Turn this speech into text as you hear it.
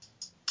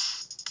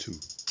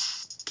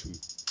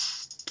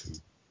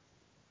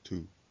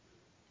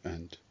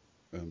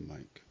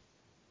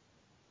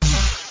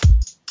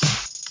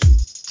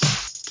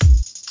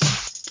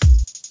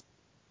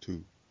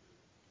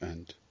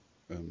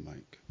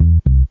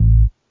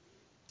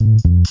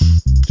And mic.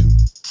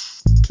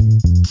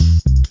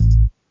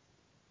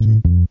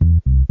 And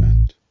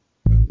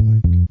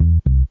mic.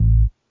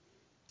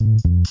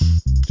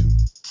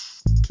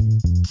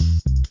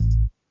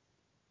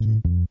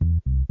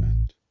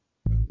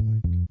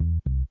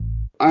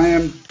 I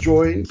am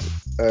joined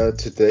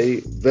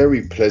today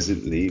very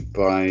pleasantly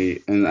by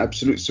an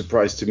absolute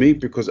surprise to me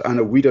because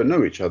Anna, we don't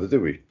know each other, do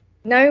we?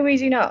 No, we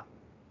do not.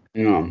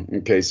 No.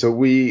 Okay. So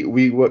we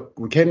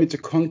came into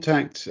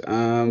contact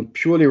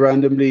purely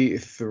randomly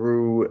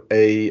through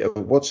a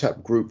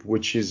WhatsApp group,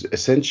 which is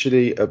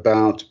essentially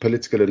about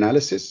political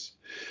analysis.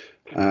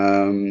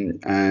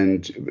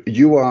 And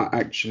you are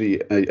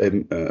actually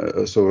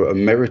a sort of a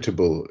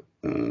meritable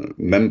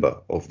member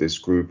of this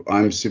group.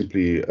 I'm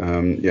simply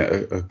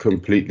a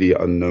completely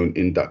unknown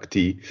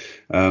inductee.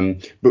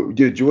 But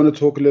do you want to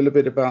talk a little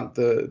bit about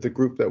the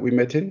group that we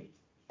met in?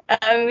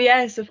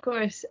 Yes, of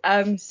course.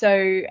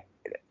 So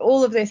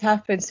all of this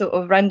happened sort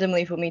of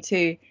randomly for me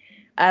too.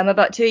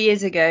 About 2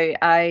 years ago,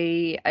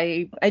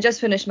 I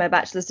just finished my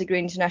bachelor's degree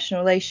in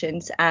international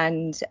relations,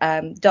 and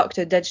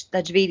Dr.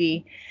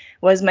 Dajvidi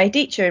was my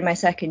teacher in my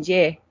second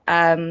year.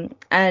 And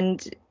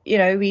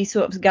we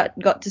sort of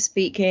got to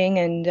speaking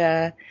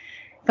and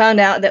found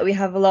out that we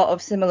have a lot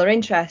of similar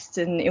interests,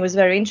 and it was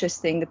very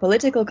interesting. The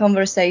political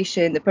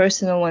conversation, the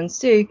personal ones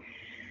too.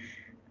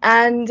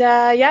 And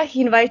yeah,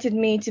 he invited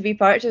me to be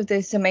part of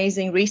this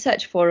amazing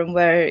research forum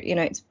where,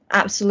 it's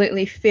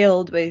absolutely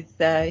filled with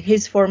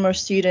his former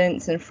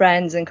students and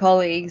friends and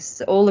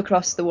colleagues all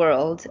across the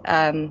world,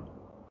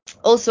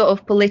 all sort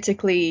of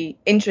politically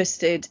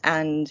interested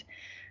and,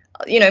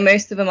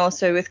 most of them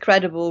also with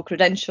credible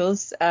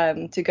credentials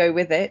to go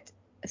with it.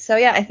 So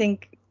yeah, I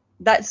think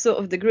that's sort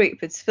of the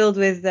group. It's filled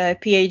with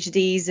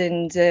PhDs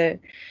and,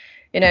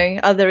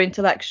 other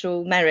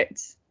intellectual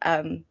merits.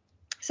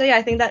 So yeah,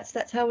 I think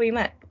that's how we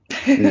met.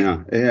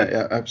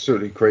 Yeah,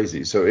 absolutely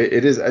crazy. So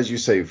it is, as you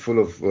say, full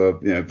of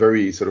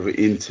very sort of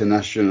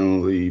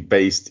internationally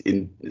based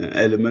in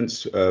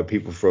elements.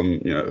 People from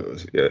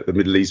the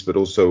Middle East, but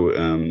also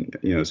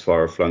as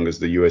far flung as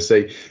the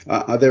USA.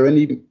 Are there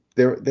any?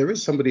 There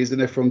is somebody, isn't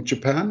there, from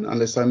Japan,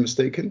 unless I'm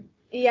mistaken?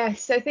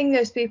 Yes, I think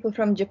there's people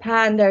from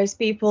Japan. There's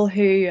people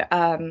who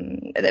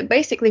they're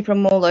basically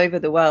from all over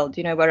the world,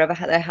 wherever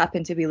they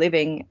happen to be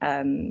living.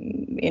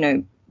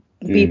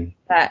 People Mm.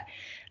 that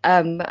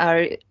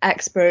are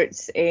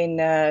experts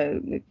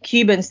in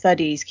Cuban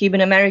studies,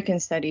 Cuban American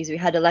studies. We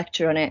had a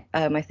lecture on it,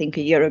 I think,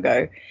 a year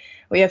ago.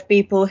 We have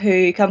people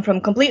who come from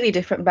completely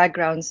different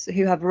backgrounds,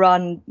 who have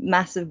run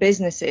massive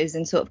businesses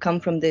and sort of come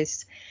from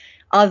this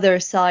other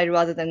side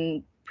rather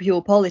than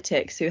pure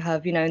politics, who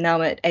have,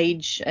 now at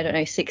age, I don't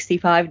know,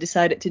 65,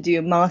 decided to do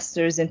a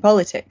master's in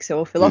politics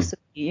or Mm.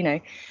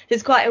 philosophy.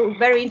 It's quite a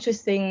very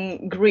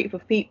interesting group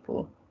of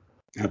people.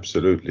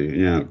 Absolutely,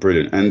 yeah,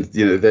 brilliant. And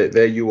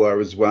there you are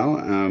as well,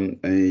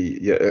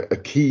 a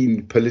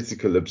keen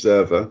political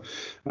observer.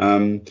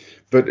 Um,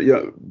 but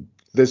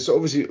there's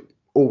obviously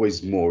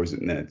always more,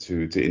 isn't there,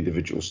 to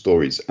individual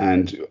stories.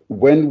 And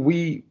when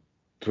we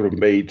sort of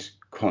made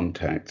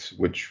contact,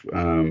 which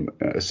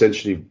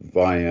essentially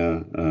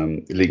via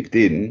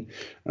LinkedIn,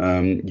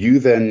 you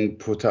then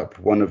put up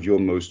one of your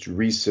most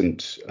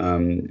recent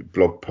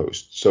blog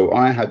posts. So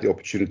I had the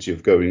opportunity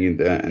of going in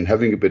there and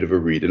having a bit of a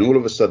read, and all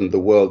of a sudden the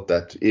world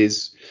that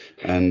is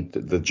and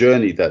the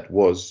journey that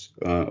was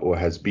or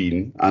has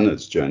been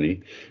Anna's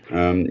journey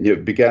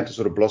began to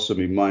sort of blossom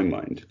in my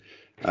mind.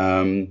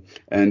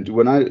 And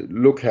when I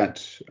look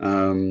at,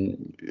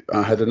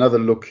 I had another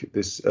look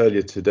this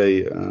earlier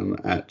today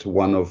at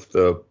one of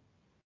the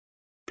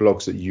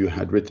blogs that you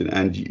had written,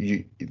 and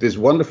this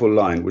wonderful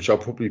line, which I'll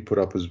probably put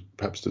up as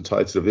perhaps the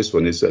title of this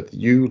one, is that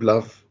you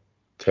love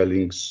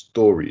telling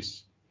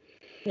stories.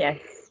 Yes.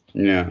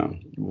 Yeah.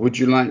 Would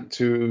you like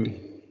to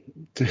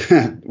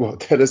well,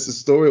 tell us a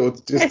story, or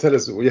just tell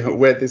us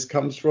where this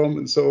comes from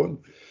and so on?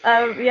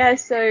 Yeah,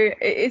 so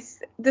it's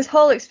this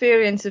whole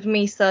experience of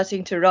me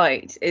starting to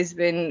write has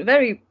been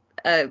very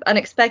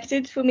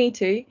unexpected for me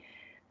too.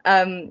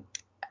 Um,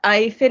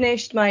 I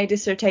finished my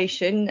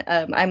dissertation.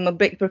 I'm a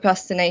big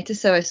procrastinator,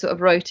 so I sort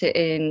of wrote it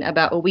in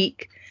about a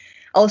week.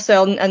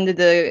 Also under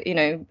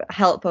the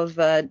help of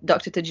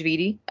Dr.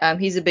 Tajvidi.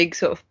 He's a big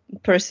sort of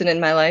person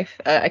in my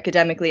life,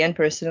 academically and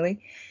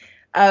personally.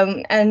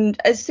 And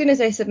as soon as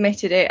I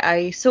submitted it,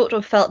 I sort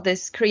of felt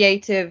this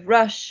creative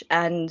rush,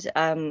 and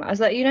I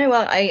was like, you know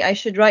what, I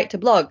should write a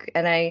blog.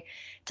 And I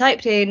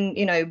typed in,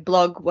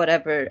 blog,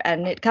 whatever,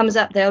 and it comes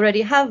up. They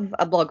already have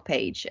a blog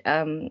page.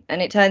 And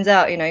it turns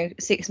out,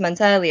 6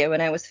 months earlier,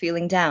 when I was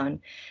feeling down,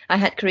 I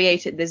had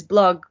created this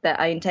blog that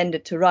I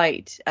intended to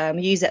write,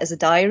 use it as a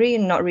diary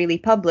and not really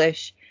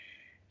publish.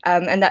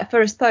 And that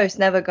first post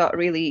never got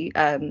really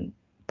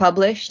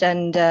published,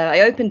 and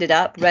I opened it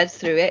up, read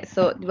through it,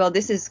 thought, well,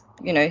 this is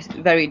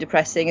very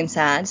depressing and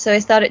sad, so I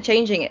started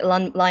changing it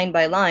line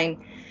by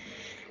line,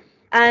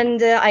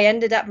 and I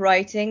ended up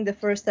writing the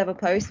first ever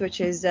post, which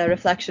is a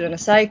reflection on a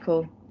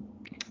cycle.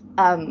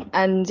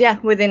 And yeah,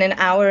 within an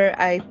hour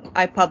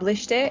I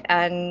published it,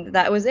 and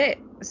that was it.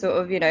 Sort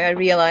of, I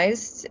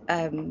realized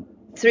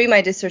through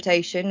my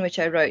dissertation, which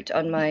I wrote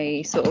on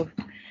my sort of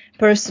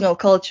personal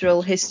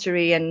cultural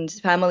history and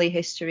family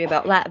history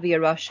about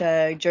Latvia,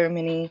 Russia,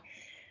 Germany,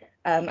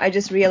 I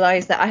just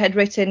realized that I had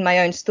written my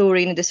own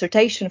story in a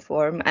dissertation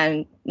form,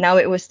 and now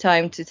it was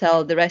time to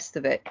tell the rest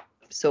of it,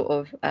 sort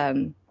of.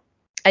 And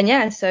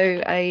yeah,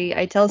 so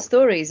I tell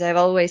stories. I've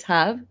always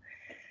have,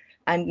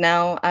 and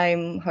now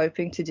I'm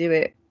hoping to do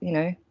it,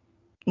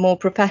 more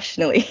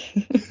professionally.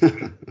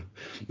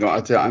 No,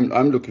 I tell you,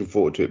 I'm looking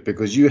forward to it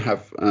because you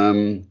have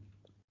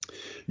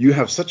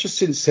such a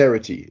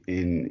sincerity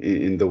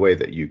in the way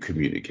that you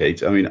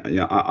communicate. I mean,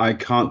 I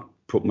can't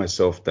put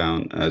myself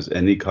down as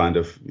any kind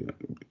of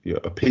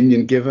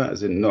opinion giver,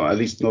 as in not, at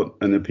least not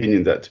an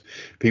opinion that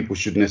people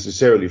should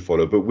necessarily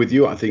follow. But with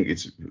you, I think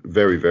it's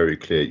very, very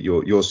clear.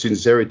 Your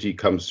sincerity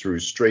comes through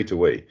straight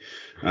away.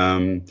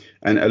 And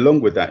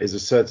along with that is a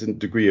certain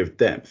degree of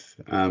depth.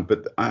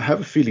 But I have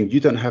a feeling you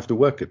don't have to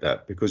work at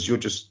that because you're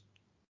just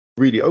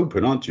really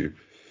open, aren't you?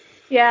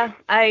 Yeah,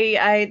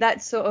 I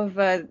that's sort of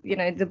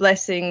the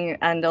blessing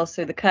and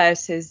also the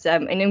curse is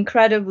an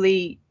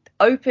incredibly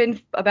open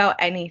about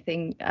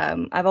anything.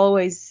 I've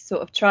always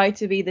sort of tried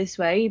to be this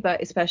way,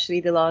 but especially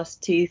the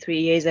last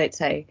 2-3 years, I'd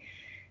say,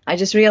 I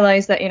just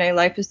realized that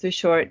life is too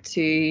short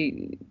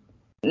to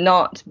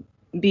not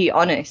be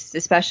honest,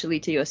 especially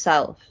to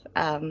yourself.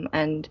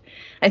 And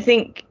I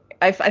think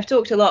I've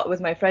talked a lot with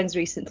my friends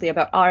recently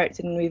about art,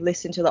 and we've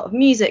listened to a lot of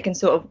music and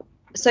sort of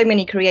so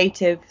many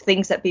creative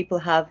things that people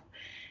have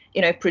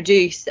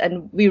produced,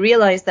 and we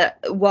realize that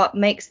what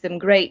makes them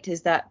great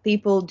is that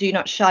people do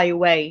not shy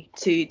away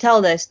to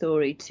tell their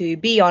story, to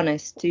be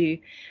honest, to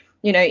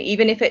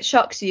even if it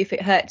shocks you, if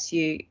it hurts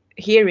you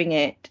hearing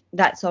it,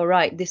 that's all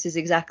right. This is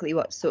exactly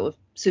what sort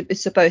of is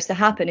supposed to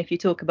happen if you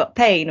talk about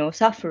pain or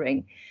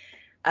suffering.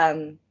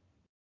 So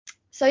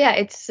yeah,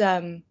 it's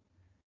to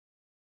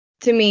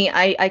me,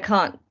 I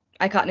can't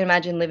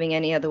imagine living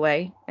any other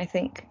way, I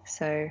think.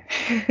 So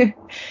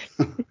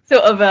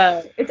sort of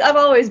I've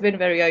always been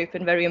very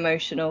open, very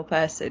emotional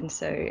person.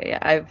 So yeah,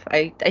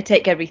 I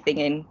take everything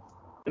in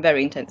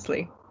very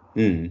intensely.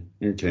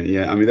 Okay,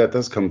 yeah, I mean that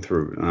does come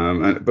through,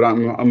 but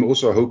I'm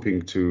also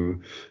hoping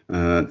to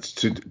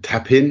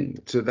tap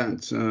into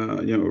that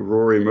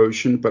raw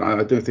emotion, but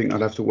I don't think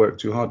I'll have to work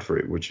too hard for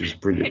it, which is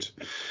brilliant.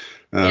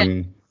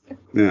 Yeah.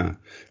 Yeah,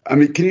 I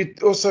mean, can you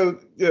also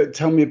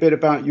tell me a bit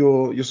about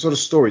your sort of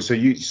story? So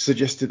you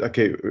suggested,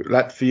 okay,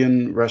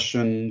 Latvian,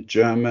 Russian,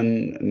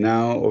 German.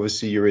 Now,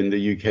 obviously, you're in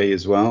the UK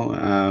as well.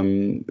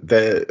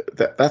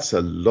 That's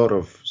a lot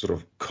of sort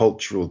of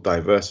cultural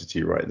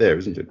diversity right there,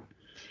 isn't it?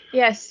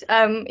 Yes.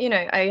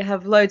 I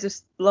have loads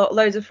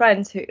of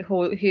friends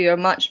who are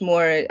much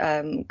more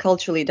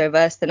culturally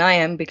diverse than I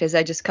am because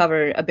I just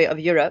cover a bit of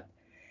Europe.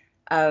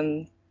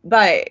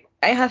 But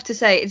I have to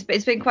say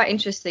it's been quite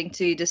interesting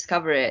to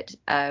discover it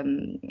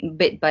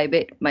bit by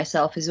bit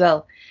myself as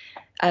well.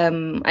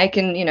 I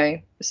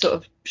can, sort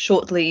of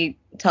shortly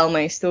tell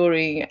my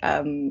story.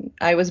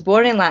 I was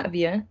born in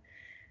Latvia.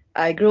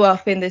 I grew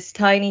up in this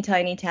tiny,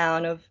 tiny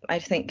town of, I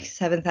think,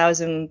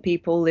 7,000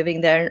 people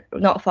living there,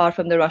 not far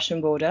from the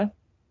Russian border.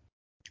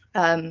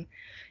 Um,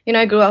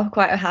 I grew up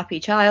quite a happy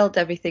child.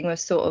 Everything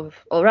was sort of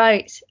all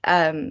right.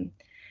 And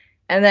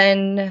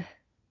then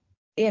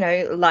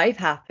life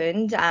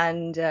happened,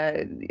 and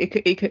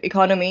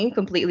economy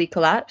completely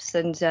collapsed,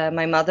 and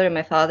my mother and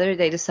my father,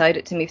 they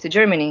decided to move to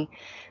Germany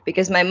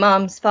because my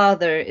mom's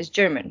father is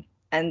German,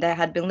 and they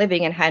had been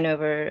living in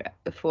Hanover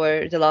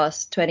for the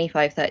last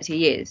 25-30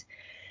 years.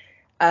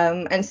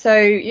 And so,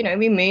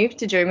 we moved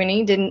to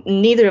Germany.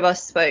 Neither of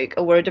us spoke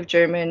a word of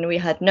German. We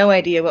had no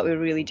idea what we were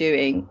really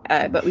doing,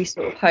 but we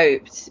sort of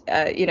hoped,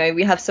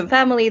 we have some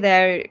family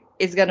there.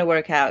 It's going to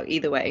work out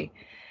either way.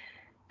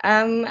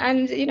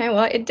 And you know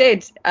what? It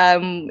did.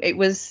 It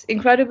was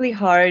incredibly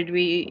hard.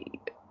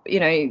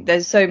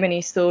 There's so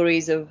many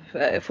stories of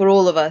for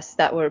all of us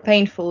that were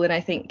painful, and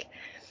I think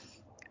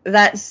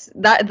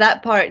that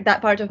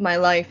part of my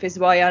life is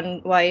why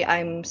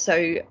I'm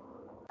so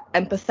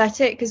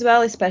empathetic as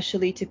well,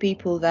 especially to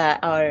people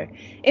that are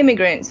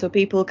immigrants or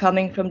people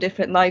coming from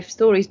different life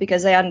stories,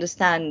 because I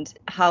understand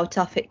how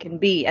tough it can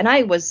be. And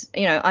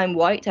I'm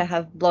white. I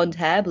have blonde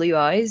hair, blue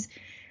eyes.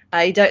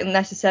 I don't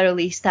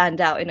necessarily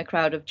stand out in a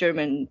crowd of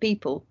German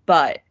people,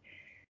 but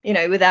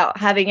without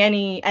having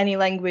any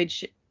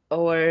language,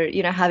 or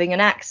having an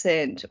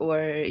accent,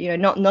 or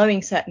not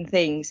knowing certain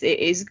things, it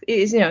is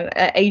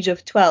at age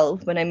of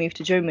 12 when I moved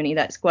to Germany.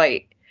 That's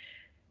quite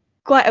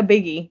a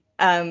biggie.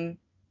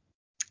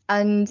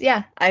 And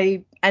yeah,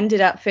 I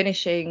ended up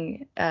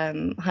finishing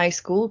high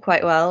school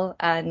quite well,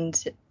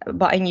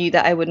 but I knew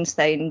that I wouldn't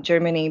stay in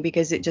Germany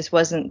because it just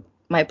wasn't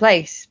my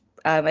place.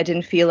 I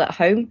didn't feel at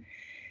home.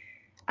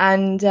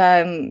 And,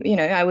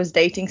 I was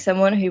dating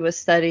someone who was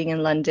studying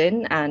in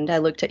London, and I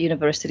looked at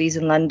universities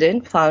in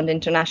London, found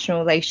international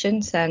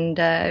relations, and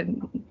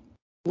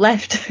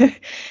left.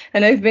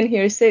 And I've been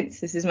here since.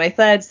 This is my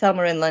third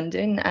summer in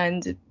London,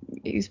 and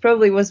it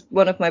probably was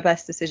one of my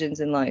best decisions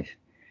in life.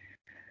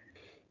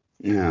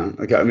 Yeah.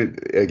 Okay. I mean,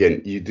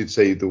 again, you did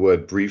say the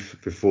word brief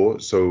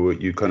before, so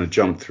you kind of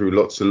jumped through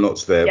lots and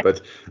lots there. Yeah.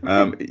 But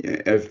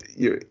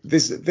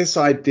this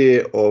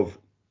idea of,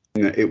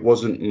 it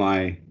wasn't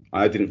my,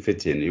 I didn't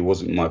fit in. It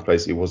wasn't my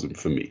place. It wasn't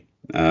for me.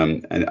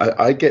 And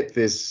I get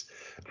this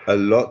a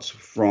lot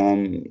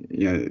from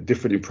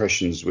different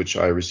impressions which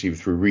I receive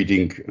through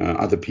reading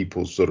other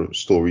people's sort of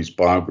stories,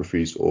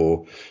 biographies,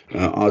 or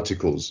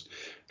articles.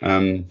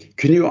 Can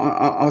you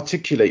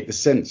articulate the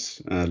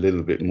sense a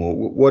little bit more?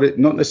 What it,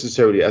 not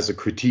necessarily as a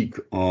critique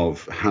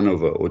of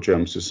Hanover or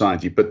German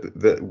society,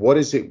 but what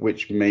is it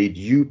which made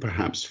you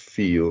perhaps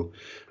feel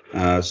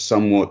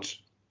somewhat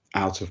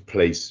out of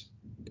place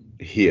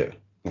here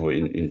or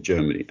in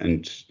Germany?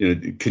 And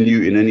can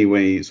you in any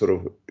way sort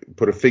of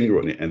put a finger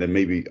on it? And then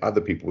maybe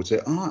other people would say,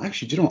 "Oh,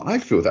 actually, do you know what? I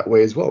feel that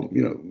way as well.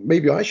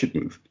 Maybe I should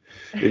move."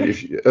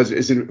 If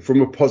as in,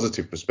 from a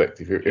positive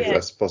perspective, if Yeah.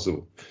 that's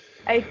possible.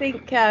 I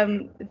think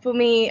for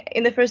me,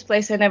 in the first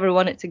place, I never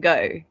wanted to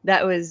go.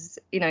 That was,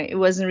 it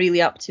wasn't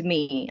really up to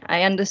me.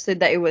 I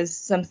understood that it was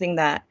something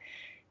that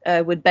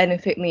would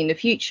benefit me in the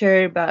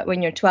future. But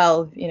when you're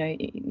 12,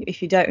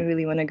 if you don't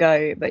really want to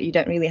go, but you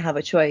don't really have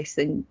a choice,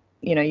 then,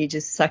 you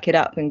just suck it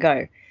up and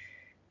go.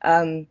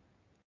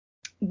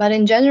 But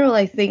in general,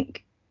 I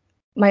think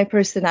my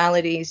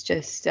personality is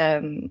just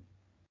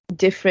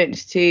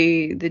different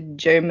to the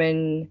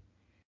German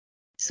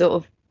sort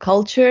of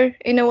culture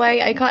in a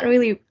way. I can't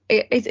really.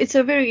 It's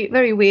a very,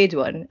 very weird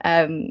one.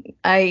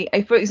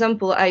 I for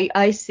example,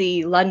 I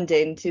see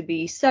London to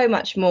be so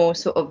much more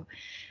sort of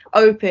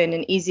open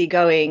and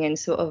easygoing and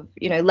sort of,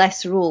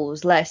 less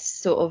rules, less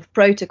sort of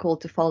protocol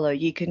to follow.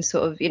 You can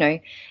sort of,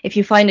 if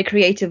you find a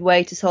creative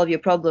way to solve your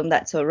problem,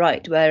 that's all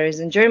right.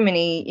 Whereas in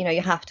Germany,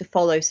 you have to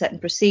follow certain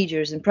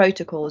procedures and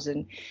protocols,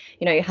 and,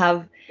 you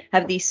have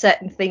these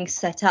certain things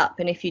set up.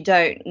 And if you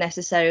don't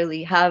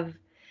necessarily have,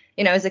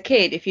 as a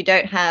kid, if you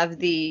don't have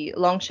the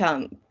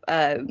Longchamp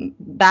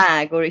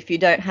bag, or if you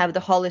don't have the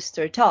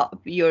Hollister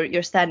top,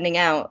 you're standing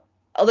out.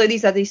 Although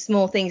these are these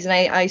small things, and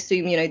I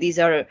assume, these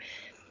are,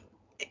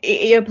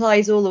 it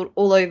applies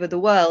all over the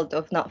world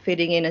of not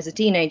fitting in as a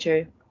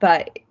teenager.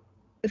 But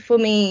for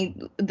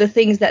me, the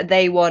things that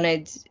they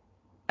wanted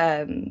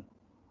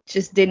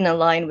just didn't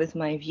align with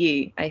my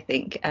view, I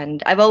think.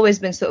 And I've always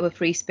been sort of a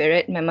free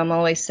spirit. My mum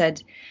always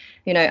said,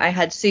 I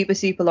had super,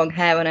 super long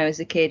hair when I was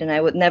a kid, and I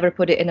would never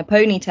put it in a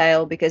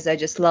ponytail because I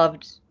just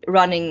loved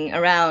running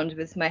around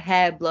with my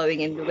hair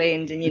blowing in the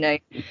wind. And,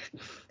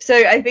 so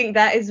I think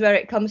that is where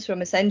it comes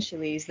from,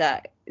 essentially, is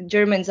that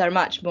Germans are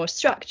much more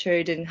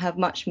structured and have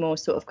much more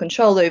sort of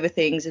control over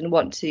things and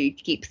want to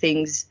keep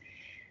things,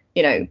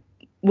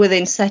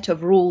 within set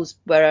of rules,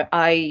 where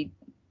I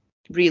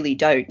really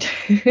don't.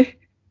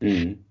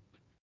 Mm.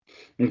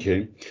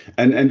 Okay.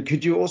 And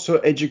could you also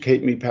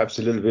educate me perhaps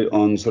a little bit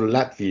on sort of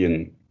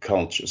Latvian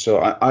culture? So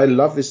I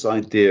love this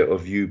idea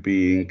of you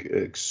being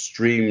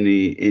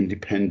extremely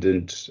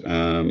independent,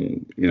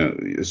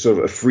 sort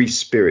of a free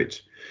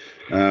spirit.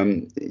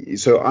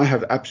 So I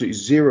have absolutely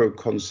zero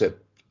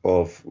concept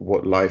of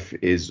what life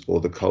is or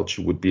the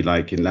culture would be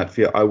like in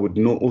Latvia. I would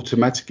not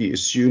automatically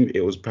assume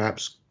it was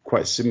perhaps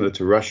quite similar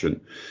to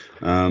Russian.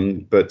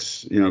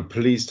 But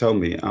please tell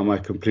me, am I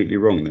completely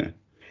wrong there?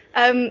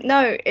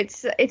 No,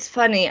 it's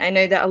funny. I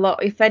know that a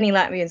lot, if any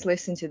Latvians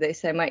listen to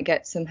this, I might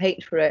get some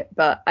hate for it,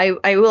 but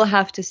I will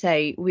have to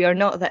say we are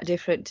not that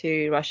different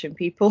to Russian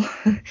people.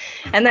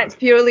 And that's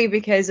purely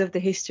because of the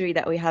history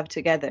that we have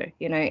together.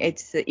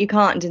 It's, you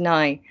can't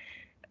deny,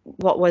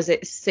 what was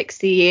it,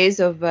 60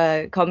 years of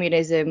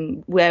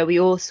communism, where we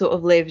all sort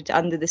of lived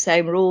under the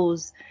same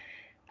rules.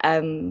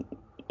 You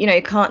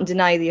can't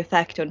deny the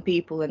effect on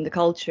people and the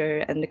culture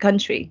and the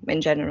country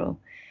in general.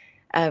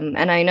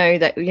 And I know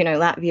that,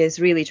 Latvia is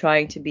really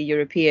trying to be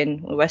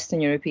European or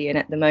Western European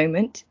at the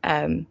moment,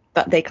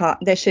 but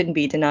they shouldn't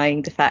be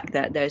denying the fact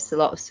that there's a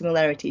lot of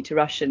similarity to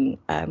Russian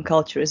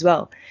culture as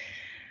well.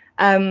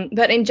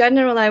 But in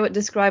general, I would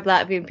describe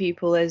Latvian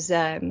people as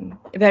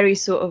very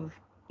sort of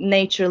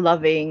nature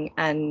loving,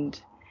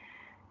 and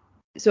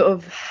sort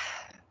of,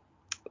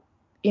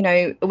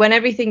 when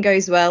everything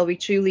goes well, we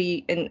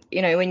truly, and,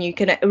 when you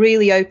can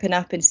really open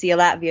up and see a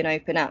Latvian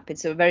open up,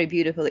 it's a very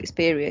beautiful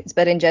experience.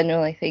 But in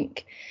general, I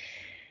think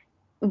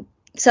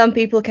some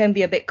people can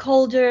be a bit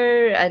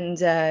colder,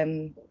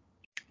 and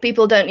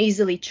people don't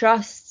easily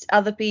trust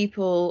other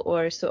people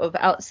or sort of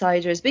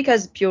outsiders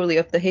because purely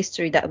of the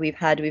history that we've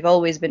had. We've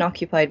always been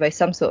occupied by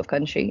some sort of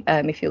country.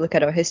 If you look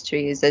at our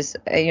history, is there's,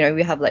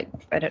 we have like,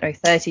 I don't know,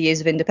 30 years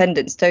of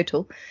independence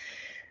total.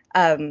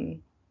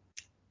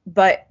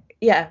 But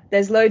yeah,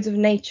 there's loads of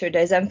nature.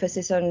 There's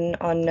emphasis on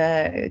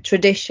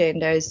tradition.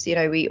 There's,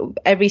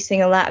 every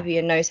single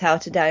Latvian knows how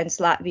to dance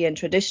Latvian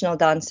traditional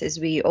dances.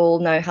 We all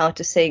know how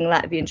to sing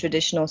Latvian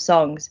traditional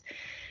songs.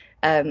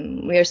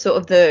 We are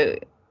sort of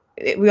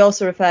we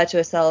also refer to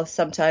ourselves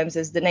sometimes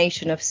as the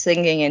nation of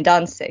singing and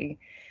dancing,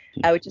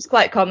 which is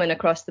quite common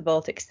across the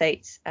Baltic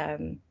states.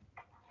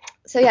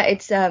 So yeah,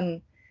 it's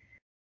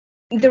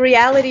the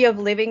reality of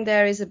living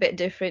there is a bit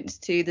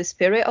different to the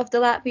spirit of the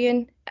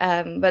Latvian,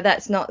 but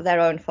that's not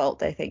their own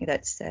fault. I think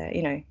that's,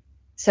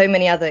 so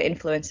many other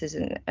influences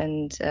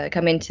and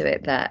come into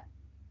it that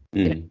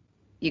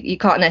you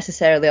can't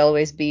necessarily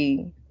always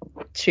be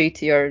true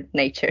to your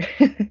nature.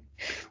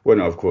 Well,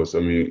 no, of course. I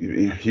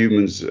mean,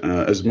 humans,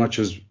 as much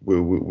as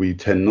we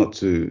tend not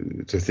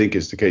to think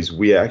it's the case,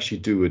 we actually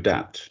do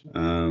adapt.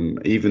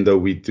 Even though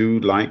we do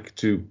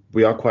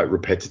we are quite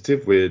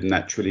repetitive. We're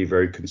naturally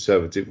very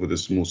conservative with a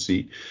small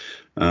c.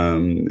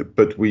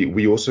 But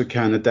we also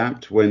can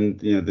adapt when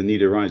the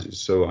need arises.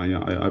 So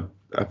I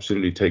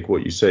absolutely take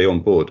what you say on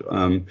board.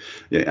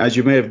 As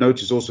you may have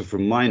noticed also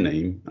from my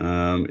name,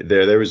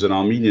 there is an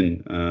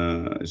Armenian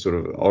sort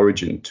of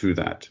origin to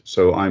that.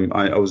 So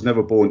I was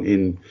never born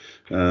in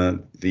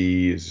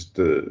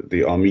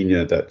the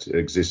Armenia that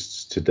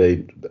exists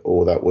today,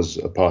 or that was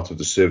a part of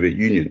the Soviet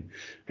Union.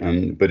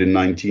 But in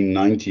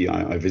 1990,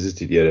 I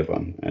visited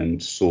Yerevan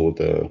and saw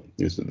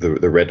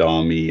the Red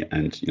Army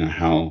and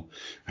how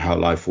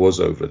life was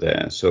over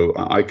there. So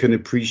I can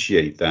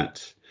appreciate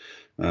that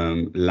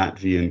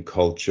Latvian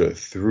culture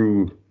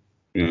through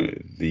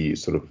the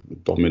sort of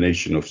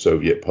domination of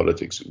Soviet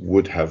politics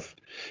would have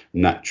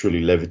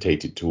naturally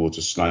levitated towards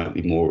a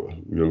slightly more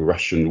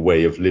Russian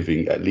way of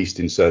living, at least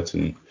in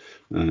certain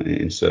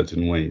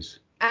ways.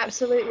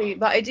 Absolutely,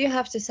 but I do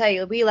have to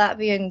say, we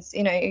Latvians,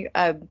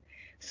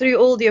 through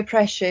all the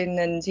oppression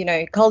and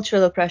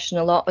cultural oppression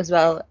a lot as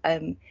well,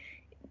 the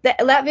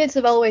Latvians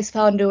have always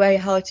found a way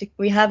how to.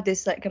 We have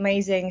this like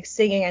amazing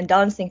singing and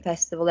dancing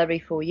festival every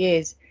 4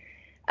 years.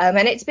 And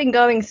it's been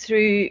going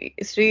through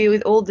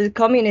with all the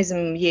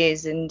communism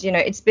years, and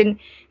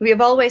we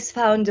have always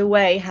found a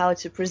way how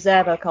to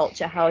preserve our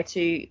culture, how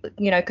to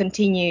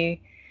continue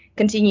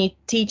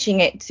teaching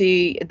it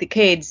to the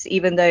kids,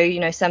 even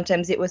though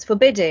sometimes it was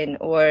forbidden,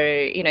 or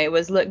it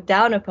was looked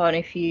down upon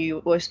if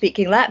you were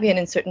speaking Latvian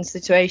in certain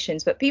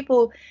situations. But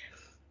people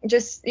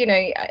just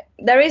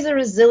there is a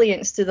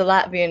resilience to the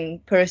Latvian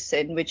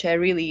person which I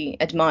really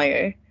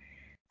admire.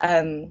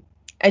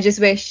 I just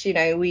wish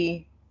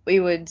we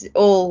would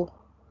all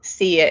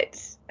see it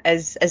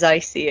as I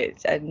see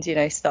it, and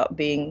stop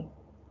being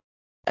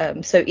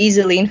so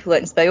easily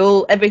influenced by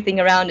everything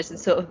around us, and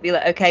sort of be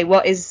like, okay,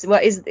 what is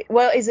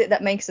it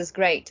that makes us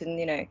great?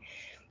 And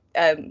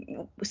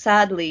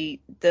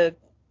sadly, the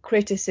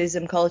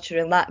criticism culture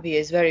in Latvia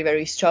is very,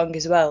 very strong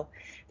as well.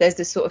 There's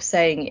this sort of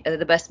saying,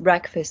 the best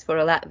breakfast for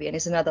a Latvian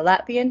is another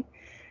Latvian.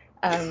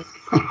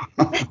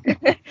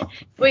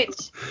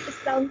 Which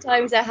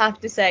sometimes I have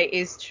to say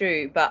is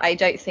true, but I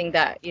don't think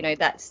that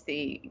that's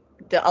the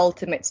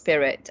ultimate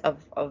spirit of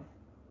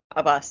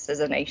us as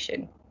a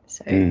nation.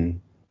 So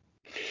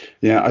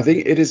Yeah, I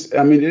think it is.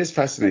 I mean, it is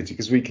fascinating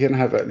because we can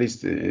have, at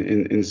least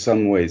in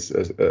some ways,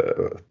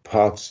 a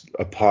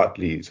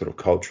partly sort of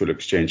cultural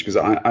exchange. Because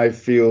I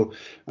feel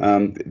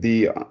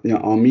the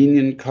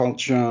Armenian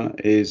culture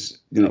is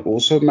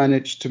also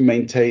managed to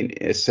maintain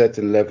a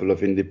certain level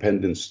of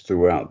independence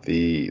throughout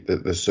the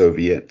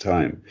Soviet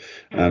time,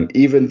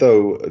 even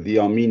though the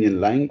Armenian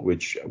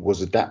language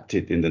was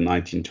adapted in the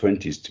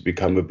 1920s to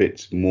become a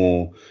bit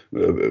more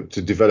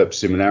to develop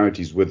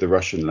similarities with the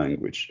Russian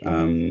language.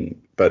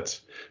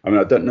 But I mean,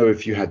 I don't know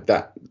if you had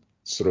that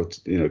sort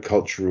of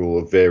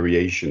cultural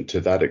variation to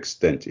that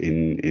extent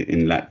in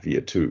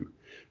Latvia too.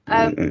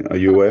 Are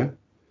you aware?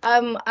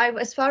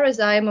 As far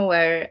as I'm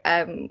aware,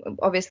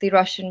 obviously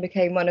Russian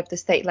became one of the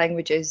state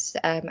languages,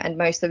 and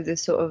most of the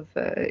sort of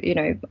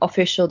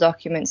official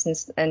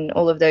documents and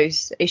all of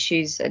those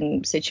issues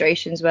and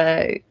situations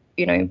were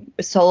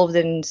solved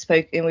and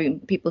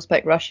people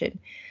spoke Russian.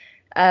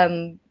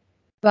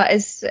 But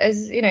as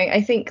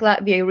I think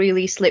Latvia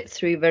really slipped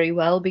through very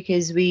well,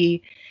 because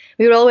we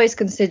were always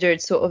considered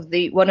sort of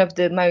one of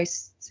the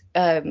most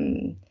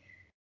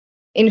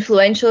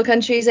influential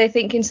countries, I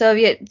think, in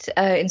Soviet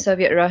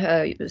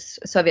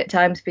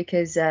times,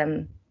 because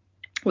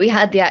we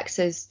had the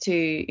access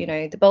to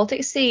the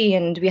Baltic Sea,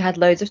 and we had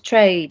loads of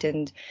trade,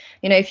 and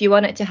if you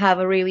wanted to have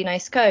a really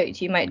nice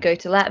coat, you might go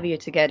to Latvia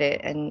to get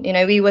it. And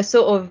we were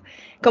sort of,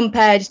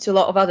 compared to a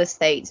lot of other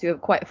states, we were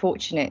quite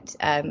fortunate,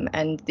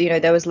 and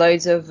there was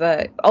loads of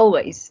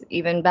always,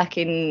 even back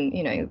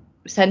in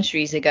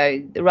centuries ago,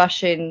 the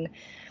Russian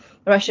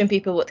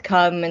people would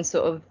come and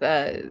sort of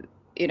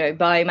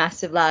buy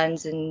massive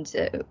lands, and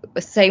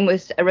same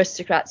with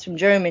aristocrats from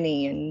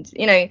Germany. And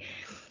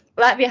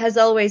Latvia has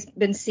always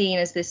been seen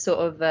as this sort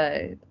of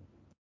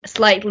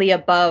slightly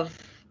above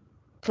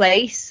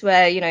place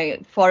where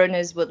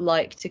foreigners would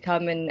like to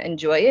come and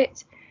enjoy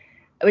it,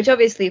 which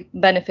obviously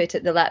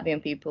benefited the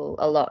Latvian people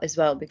a lot as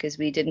well, because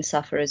we didn't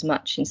suffer as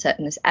much in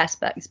certain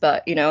aspects.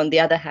 But on the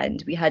other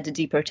hand, we had the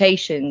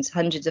deportations.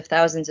 Hundreds of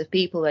thousands of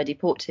people were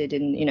deported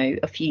in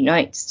a few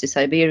nights to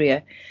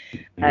Siberia.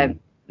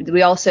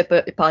 We also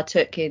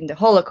partook in the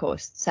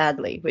Holocaust,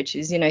 sadly, which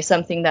is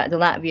something that the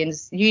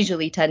Latvians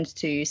usually tend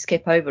to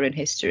skip over in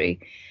history.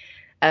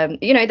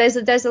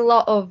 There's a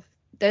lot of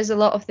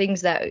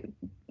things that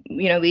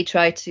we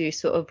try to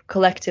sort of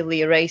collectively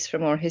erase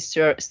from our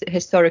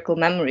historical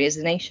memory as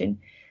a nation,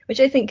 which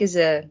I think is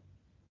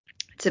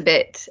it's a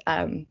bit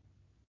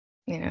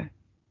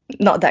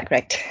not that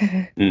great,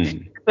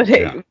 but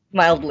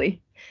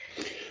mildly.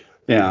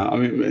 Yeah, I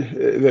mean,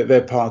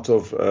 they're part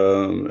of,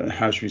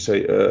 how should we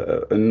say,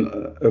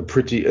 a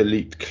pretty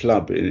elite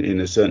club in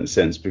a certain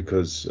sense,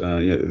 because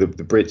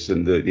the Brits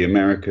and the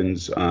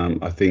Americans,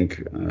 I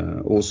think,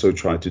 also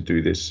try to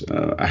do this.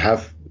 I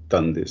have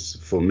done this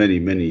for many,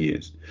 many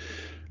years.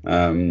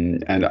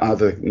 And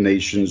other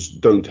nations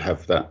don't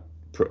have that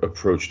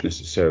approach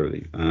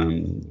necessarily.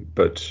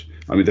 But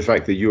I mean, the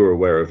fact that you're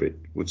aware of it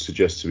would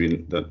suggest to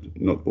me that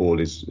not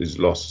all is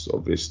lost.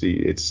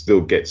 Obviously, it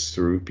still gets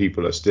through.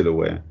 People are still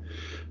aware.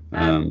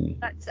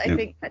 I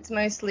think that's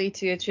mostly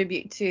to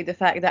attribute to the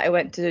fact that I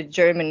went to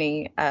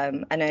Germany,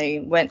 and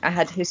I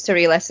had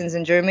history lessons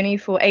in Germany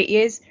for 8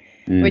 years,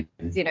 which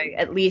is,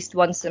 at least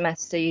one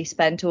semester you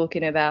spend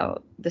talking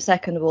about the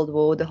Second World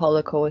War, the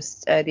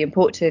Holocaust, the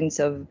importance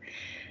of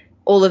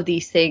all of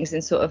these things,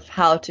 and sort of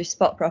how to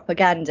spot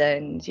propaganda.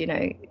 And you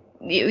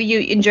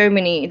in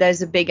Germany,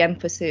 there's a big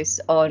emphasis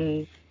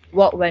on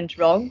what went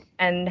wrong,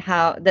 and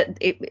how that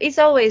it's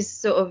always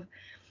sort of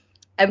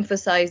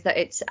emphasize that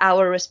it's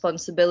our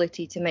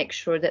responsibility to make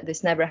sure that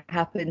this never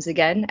happens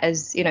again,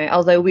 as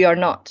although we are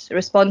not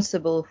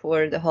responsible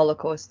for the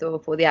Holocaust or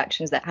for the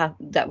actions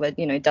that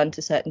were done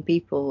to certain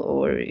people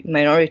or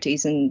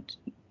minorities. And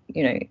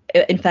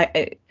in fact,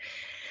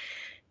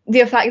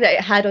 the fact that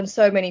it had on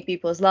so many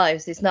people's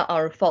lives is not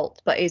our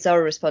fault, but is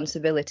our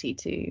responsibility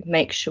to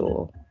make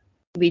sure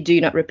we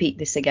do not repeat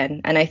this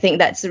again. And I think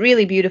that's a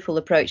really beautiful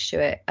approach to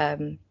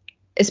it.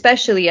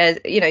 Especially as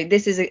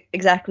this is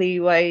exactly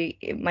why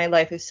my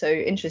life is so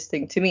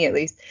interesting, to me at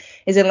least,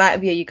 is in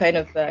Latvia you kind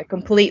of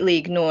completely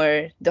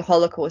ignore the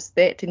Holocaust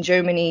bit. In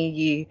Germany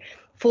you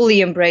fully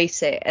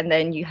embrace it, and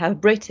then you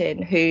have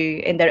Britain, who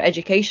in their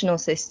educational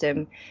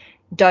system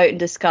don't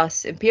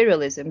discuss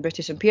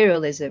British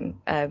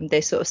imperialism.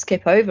 They sort of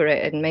skip over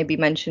it and maybe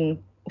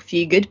mention a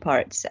few good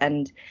parts.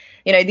 And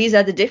these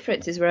are the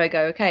differences where I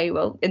go, okay,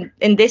 well,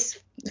 in this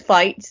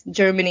fight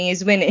Germany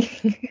is winning.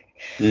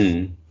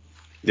 Mm.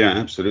 Yeah,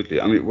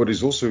 absolutely. I mean, what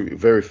is also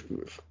very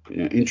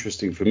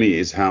interesting for me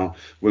is how,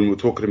 when we're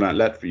talking about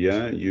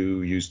Latvia,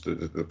 you use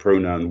the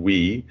pronoun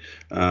we,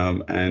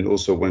 and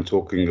also when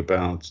talking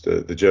about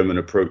the German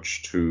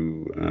approach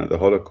to the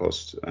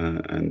Holocaust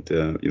and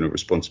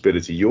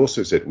responsibility, you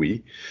also said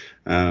we,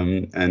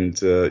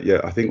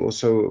 I think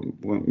also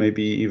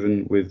maybe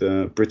even with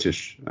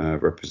British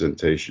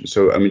representation.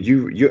 So I mean,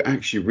 you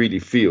actually really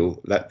feel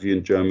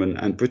Latvian, German,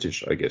 and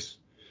British, I guess.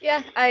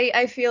 Yeah,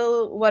 I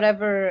feel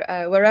wherever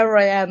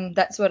I am,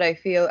 that's what I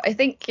feel. I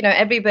think,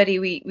 everybody,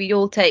 we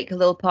all take a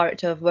little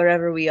part of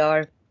wherever we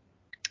are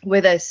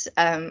with us.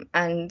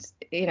 And,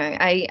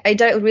 I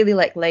don't really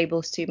like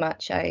labels too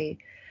much. I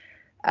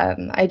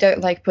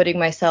don't like putting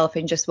myself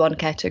in just one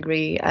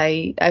category.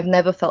 I've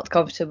never felt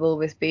comfortable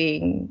with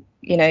being,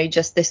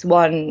 just this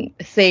one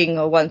thing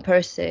or one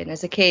person.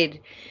 As a kid,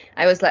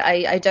 I was like,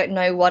 I don't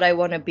know what I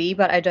want to be,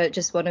 but I don't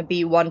just want to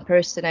be one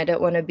person. I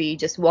don't want to be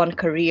just one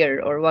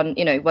career or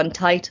one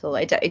title.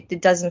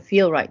 It doesn't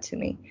feel right to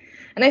me.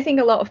 And I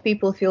think a lot of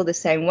people feel the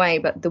same way,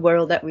 but the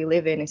world that we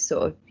live in is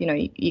sort of,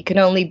 you can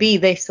only be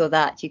this or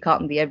that. You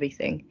can't be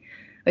everything,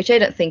 which I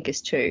don't think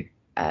is true.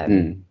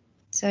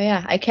 So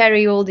yeah, I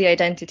carry all the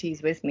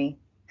identities with me.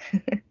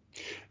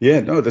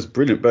 Yeah, no, that's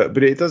brilliant. But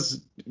it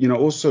does,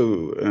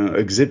 also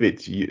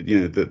exhibit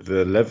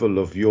the level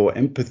of your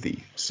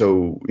empathy.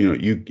 So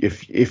you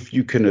if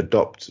you can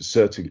adopt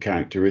certain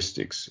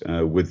characteristics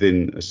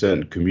within a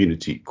certain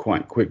community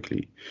quite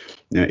quickly,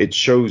 it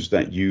shows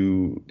that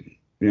you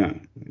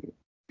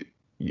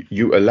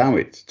allow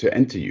it to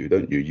enter you,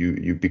 don't you?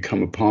 You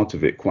become a part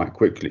of it quite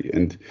quickly,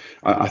 and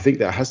I think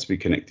that has to be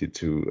connected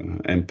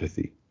to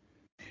empathy.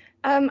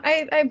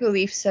 I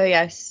believe so,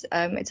 yes.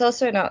 It's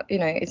also not,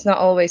 it's not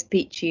always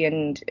peachy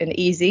and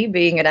easy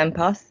being an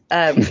empath,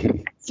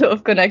 sort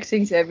of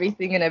connecting to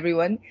everything and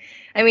everyone.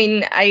 I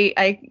mean,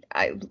 I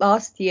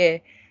last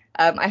year,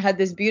 I had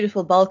this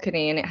beautiful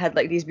balcony, and it had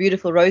like these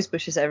beautiful rose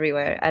bushes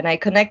everywhere. And I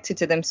connected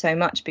to them so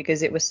much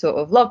because it was sort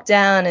of locked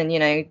down, and,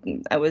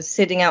 I was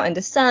sitting out in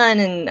the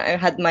sun, and I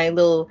had my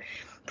little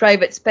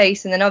private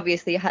space, and then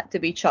obviously it had to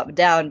be chopped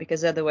down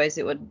because otherwise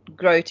it would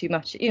grow too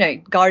much,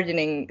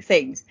 gardening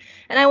things.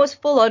 And I was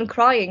full on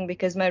crying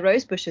because my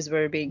rose bushes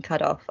were being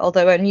cut off,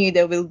 although I knew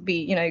they will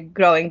be,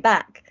 growing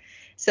back.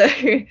 So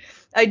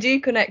I do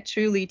connect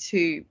truly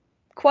to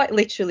quite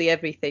literally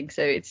everything.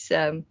 So it's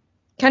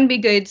can be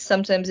good.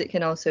 Sometimes it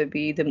can also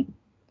be the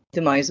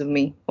demise of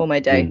me or my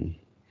day.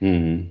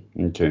 Mm.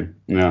 Okay.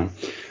 Yeah.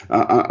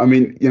 I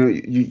mean,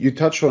 you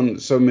touch on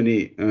so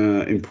many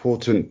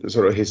important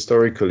sort of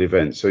historical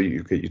events. So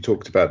you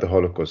talked about the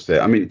Holocaust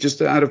there. I mean,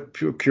 just out of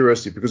pure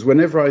curiosity, because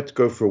whenever I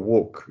go for a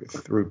walk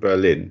through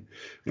Berlin,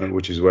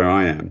 which is where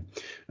I am,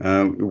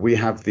 we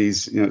have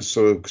these,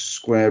 sort of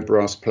square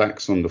brass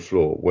plaques on the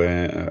floor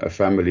where a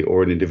family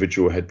or an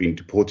individual had been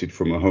deported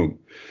from a home.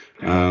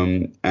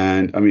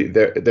 And I mean,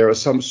 there are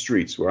some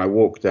streets where I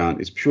walk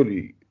down.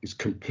 It's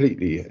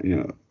completely,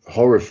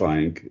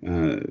 horrifying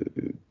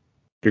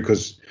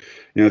because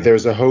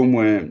there's a home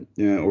where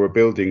or a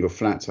building or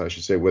flats I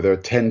should say, where there are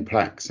 10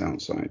 plaques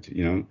outside,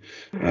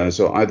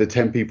 so either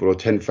 10 people or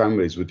 10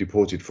 families were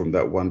deported from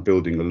that one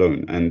building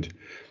alone. And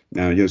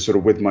sort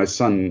of with my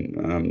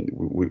son,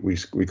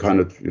 we kind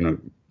of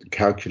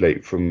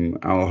calculate from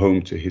our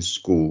home to his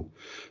school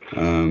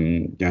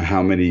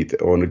how many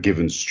are on a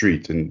given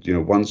street. And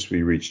once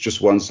we reached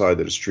just one side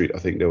of the street, I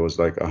think there was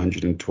like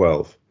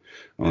 112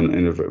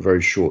 in a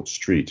very short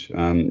street.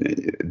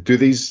 Do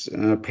these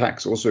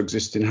plaques also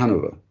exist in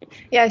Hanover?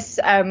 Yes,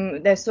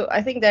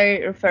 I think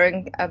they're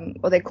referring,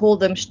 or they call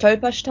them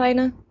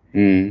Stolpersteine.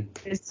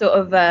 It's sort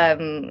of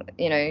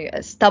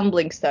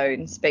stumbling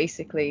stones,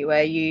 basically,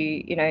 where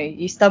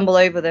you stumble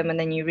over them and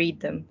then you read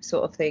them,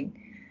 sort of thing.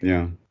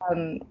 Yeah.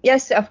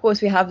 Yes, of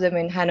course we have them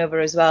in Hanover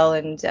as well,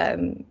 and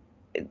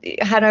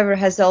Hanover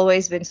has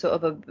always been sort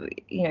of a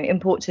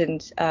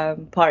important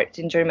part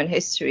in German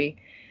history.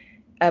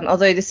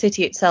 Although the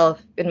city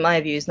itself, in my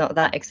view, is not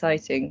that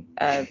exciting.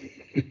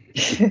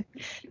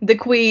 The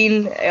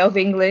Queen of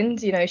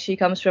England, she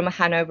comes from a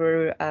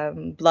Hanover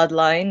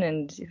bloodline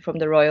and from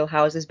the royal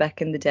houses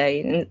back in the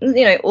day. And,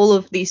 all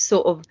of these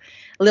sort of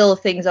little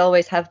things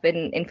always have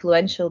been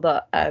influential.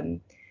 But,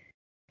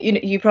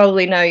 you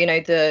probably know,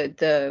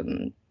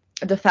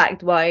 the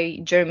fact why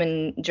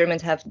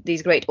Germans have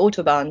these great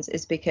autobahns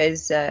is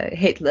because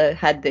Hitler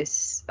had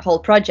this whole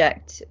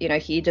project.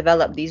 He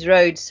developed these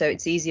roads so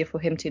it's easier for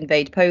him to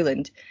invade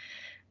Poland.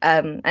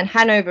 And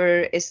Hanover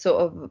is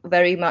sort of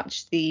very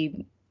much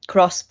the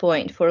cross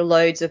point for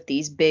loads of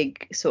these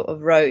big sort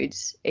of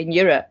roads in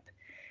Europe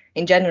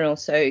in general.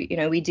 So,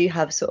 we do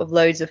have sort of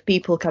loads of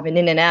people coming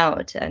in and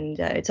out, and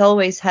it's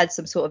always had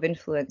some sort of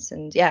influence.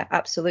 And yeah,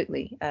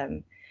 absolutely.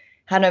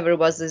 Hanover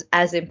was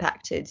as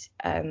impacted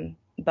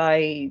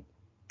by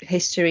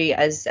history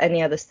as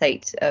any other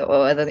state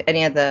or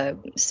any other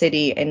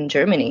city in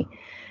Germany.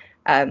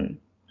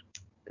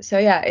 So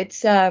yeah,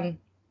 it's an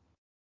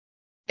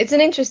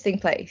interesting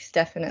place,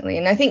 definitely.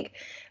 And I think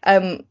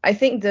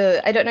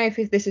I don't know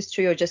if this is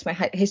true or just my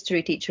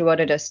history teacher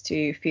wanted us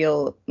to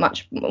feel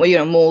much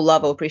more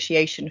love or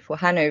appreciation for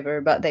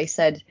Hanover, but they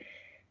said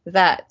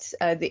that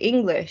the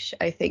English,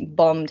 I think,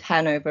 bombed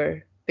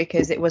Hanover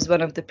because it was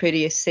one of the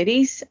prettiest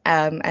cities,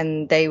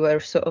 and they were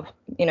sort of,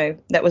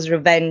 that was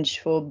revenge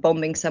for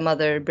bombing some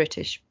other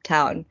British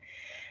town.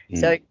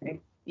 So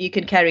you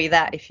can carry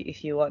that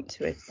if you want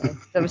to it.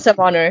 So, some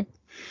honor.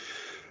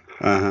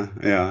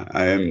 Yeah,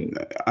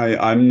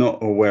 I'm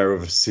not aware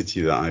of a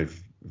city that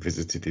I've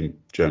visited in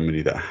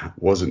Germany that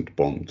wasn't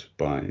bombed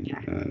by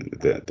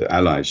the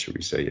Allies, should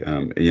we say?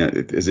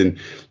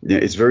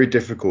 It's very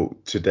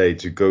difficult today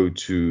to go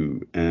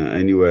to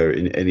anywhere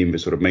in any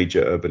sort of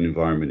major urban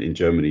environment in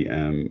Germany,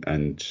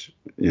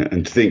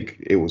 and think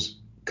it was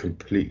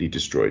completely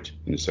destroyed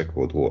in the Second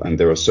World War, and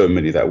there are so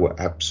many that were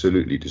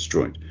absolutely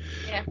destroyed.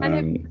 Yeah,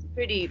 Hanover was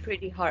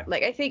pretty hard.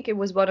 Like, I think it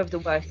was one of the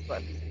worst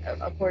ones,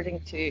 according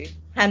to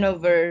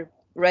Hanover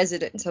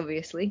residents,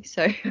 obviously.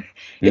 So if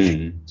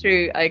it's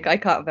true, I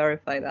can't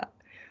verify that.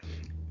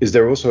 Is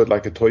there also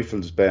like a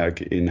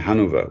Teufelsberg in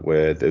Hanover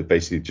where they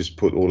basically just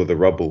put all of the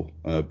rubble,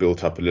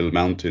 built up a little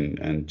mountain,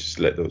 and just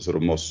let the sort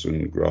of moss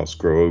and grass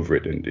grow over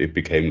it, and it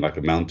became like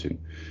a mountain?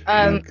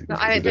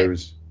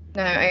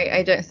 No,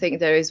 I don't think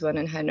there is one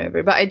in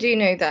Hanover, but I do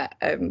know that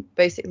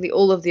basically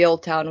all of the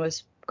old town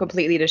was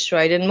completely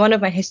destroyed. And one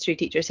of my history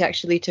teachers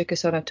actually took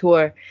us on a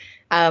tour,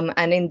 and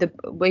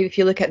if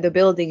you look at the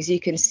buildings, you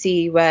can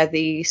see where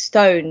the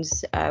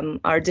stones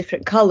are a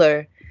different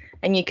color,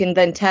 and you can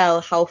then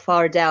tell how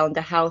far down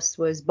the house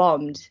was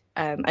bombed,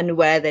 and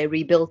where they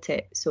rebuilt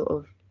it sort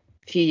of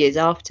a few years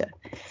after.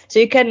 So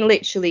you can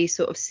literally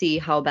sort of see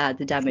how bad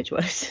the damage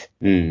was.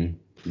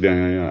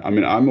 Yeah. I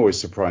mean, I'm always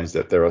surprised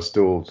that there are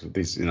still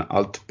these,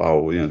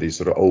 Altbau, these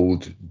sort of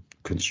old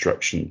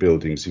construction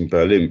buildings in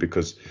Berlin,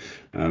 because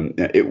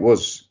it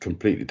was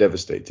completely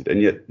devastated,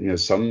 and yet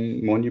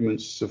some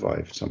monuments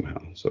survived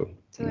somehow. So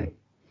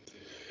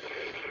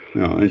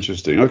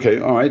interesting.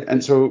 Okay, all right.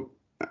 And so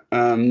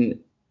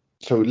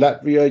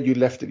Latvia, you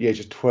left at the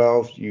age of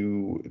 12.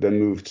 You then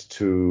moved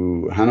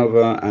to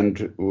Hanover, and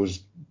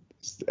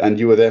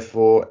you were there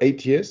for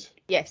 8 years?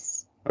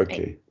 Yes.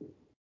 Okay.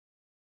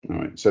 All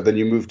right. So then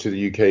you moved to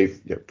the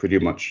UK, pretty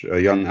much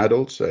a young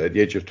adult, at the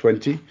age of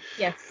 20.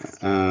 Yes.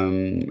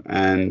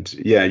 And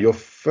your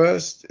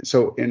first.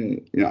 So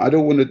I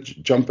don't want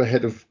to jump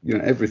ahead of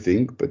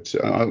everything, but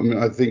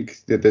I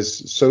think that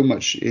there's so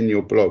much in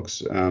your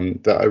blogs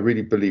that I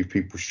really believe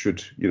people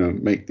should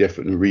make the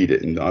effort and read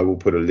it. And I will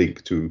put a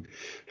link to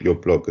your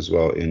blog as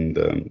well in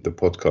the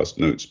podcast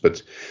notes.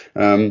 But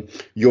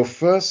your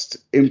first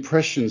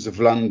impressions of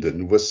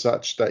London were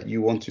such that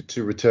you wanted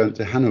to return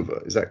to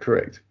Hanover. Is that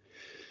correct?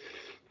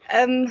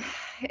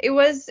 It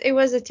was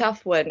a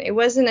tough one. It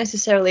wasn't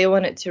necessarily I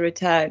wanted to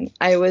return.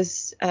 I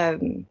was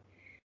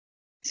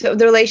so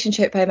the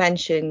relationship I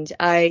mentioned,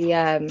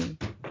 I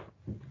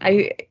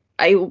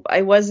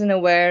wasn't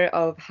aware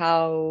of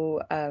how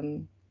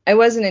I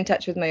wasn't in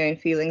touch with my own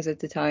feelings at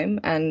the time,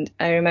 and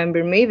I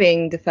remember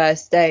moving the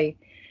first day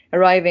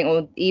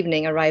arriving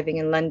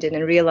in London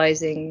and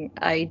realizing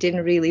I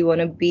didn't really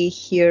want to be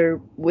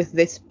here with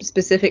this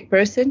specific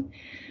person.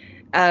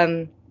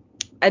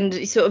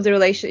 And sort of the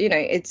relation,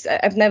 it's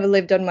I've never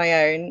lived on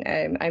my own.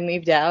 I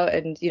moved out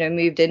and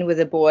moved in with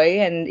a boy,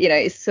 and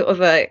it's sort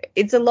of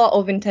it's a lot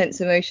of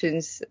intense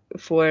emotions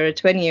for a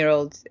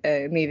 20-year-old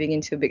moving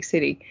into a big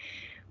city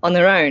on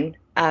their own.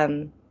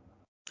 And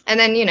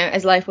then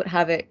as life would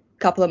have it, a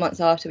couple of months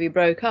after we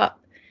broke up,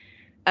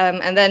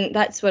 and then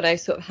that's when I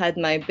sort of had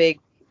my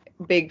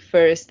big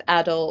first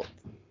adult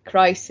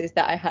crisis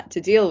that I had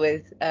to deal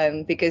with,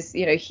 because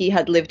he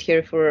had lived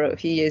here for a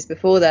few years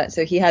before that,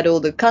 so he had all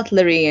the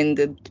cutlery and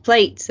the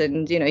plates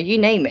and you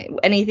name it,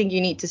 anything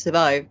you need to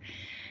survive,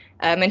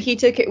 and he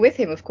took it with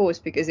him, of course,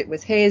 because it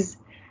was his,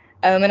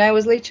 and I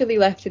was literally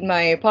left in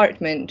my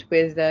apartment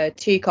with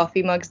 2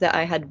 coffee mugs that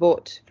I had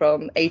bought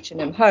from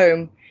H&M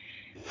Home.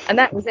 And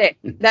that was it.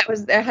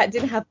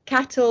 Didn't have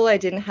kettle. I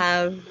didn't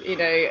have,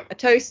 a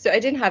toaster. I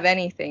didn't have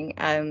anything.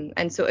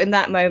 And so in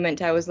that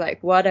moment, I was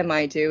like, what am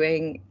I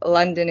doing?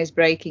 London is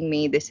breaking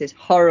me. This is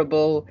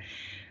horrible.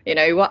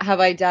 What have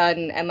I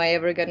done? Am I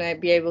ever going to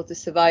be able to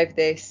survive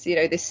this?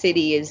 This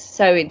city is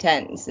so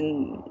intense.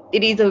 And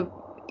it is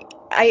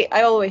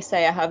I always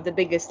say I have the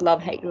biggest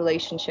love-hate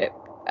relationship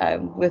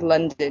with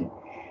London,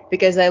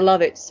 because I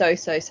love it so,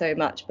 so, so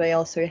much, but I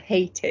also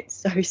hate it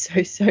so,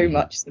 so, so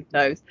much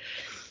sometimes.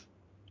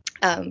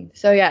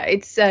 So yeah,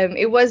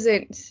 it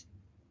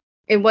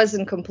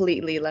wasn't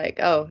completely like,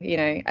 oh,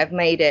 I've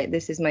made it,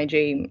 this is my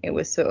dream. It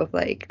was sort of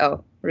like,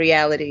 oh,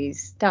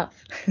 reality's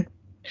tough.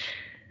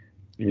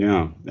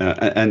 Yeah,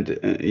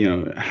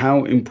 and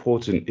how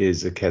important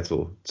is a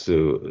kettle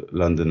to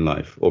London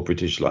life, or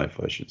British life,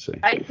 I should say?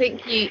 I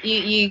think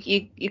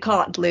you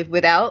can't live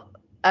without.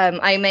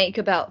 I make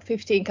about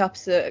 15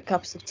 cups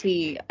of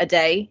tea a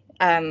day.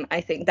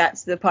 I think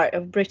that's the part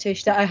of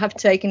British that I have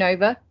taken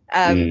over.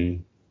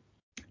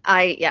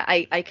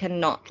 I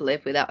cannot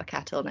live without a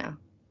kettle now.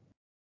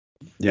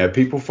 Yeah,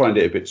 people find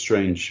it a bit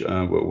strange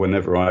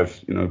whenever I've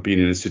been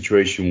in a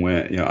situation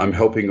where I'm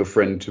helping a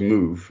friend to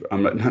move.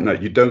 I'm like, no,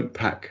 you don't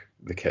pack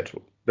the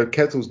kettle. The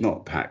kettle's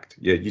not packed.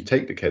 Yeah, you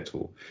take the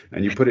kettle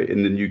and you put it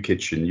in the new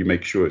kitchen. You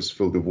make sure it's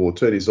filled with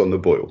water and it's on the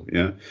boil.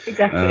 Yeah,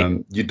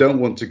 exactly. You don't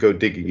want to go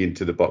digging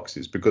into the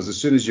boxes, because as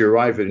soon as you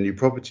arrive at a new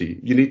property,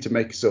 you need to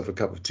make yourself a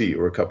cup of tea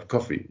or a cup of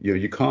coffee.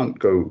 You can't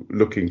go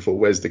looking for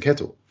where's the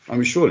kettle. I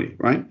mean, surely,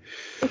 right?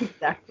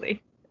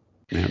 Exactly.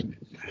 Yeah.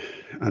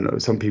 I know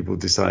some people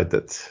decide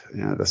that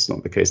that's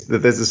not the case.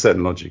 There's a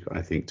certain logic,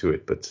 I think, to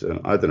it, but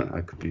I don't know.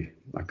 I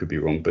could be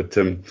wrong. But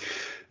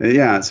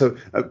yeah. So,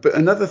 but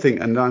another thing,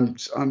 and I'm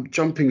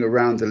jumping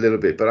around a little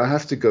bit, but I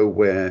have to go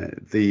where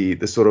the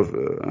sort of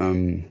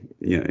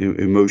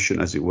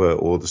emotion, as it were,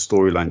 or the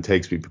storyline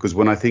takes me, because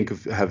when I think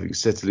of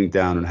settling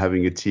down and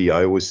having a tea,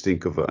 I always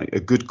think of a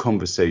good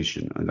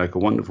conversation, and like a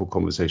wonderful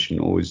conversation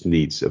always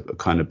needs a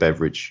kind of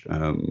beverage,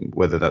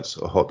 whether that's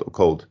hot or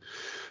cold.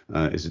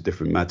 Is a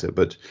different matter.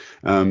 But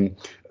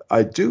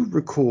I do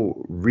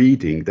recall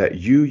reading that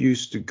you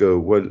used to go,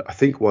 well, I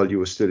think while you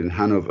were still in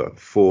Hanover,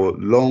 for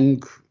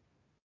long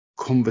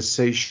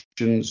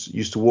conversations,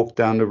 used to walk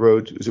down the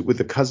road, is it with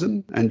a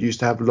cousin, and used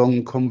to have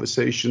long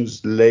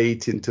conversations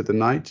late into the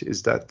night?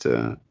 Is that,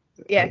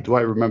 yeah. Do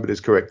I remember this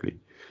correctly?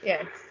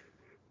 Yes.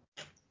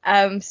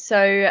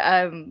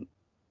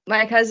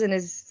 My cousin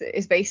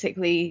is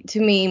basically, to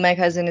me, my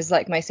cousin is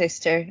like my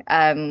sister.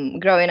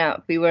 Growing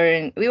up, we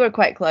were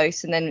quite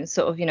close, and then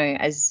sort of,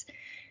 as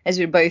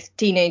we were both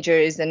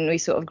teenagers, and we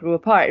sort of grew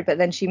apart. But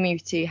then she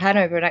moved to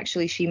Hanover, and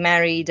actually she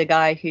married a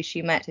guy who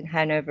she met in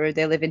Hanover.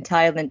 They live in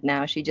Thailand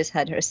now. She just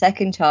had her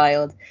second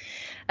child.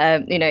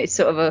 It's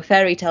sort of a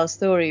fairy tale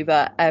story,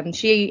 but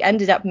she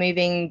ended up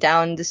moving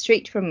down the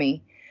street from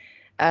me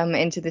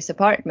into this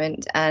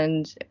apartment,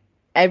 and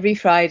every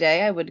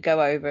Friday I would go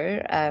over,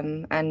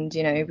 and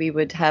we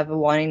would have a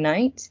wine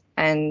night,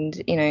 and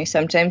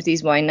sometimes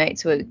these wine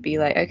nights would be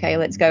like, okay,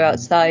 let's go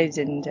outside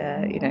and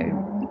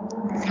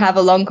have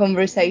a long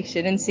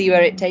conversation and see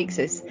where it takes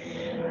us.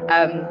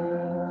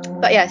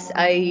 But yes,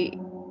 I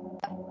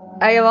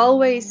have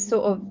always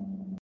sort of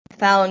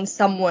found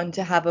someone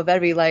to have a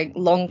very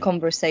long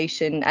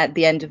conversation at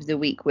the end of the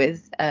week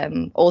with,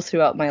 all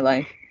throughout my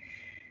life.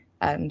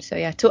 So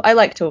yeah, I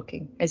like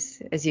talking,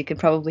 as you can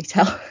probably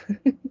tell.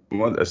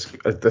 Well,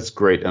 that's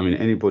great. I mean,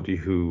 anybody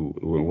who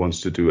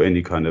wants to do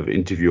any kind of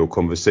interview or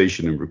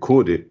conversation and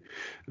record it,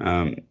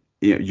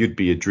 you'd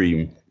be a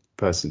dream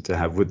person to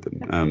have with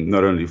them.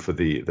 Not only for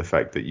the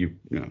fact that you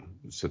know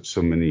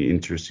so many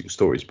interesting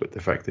stories, but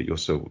the fact that you're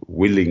so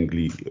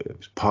willingly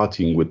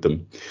partying with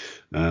them,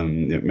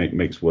 it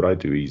makes what I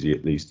do easy,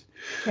 at least.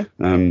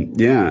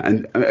 Yeah,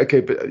 and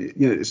okay, but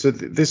so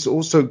this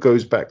also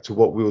goes back to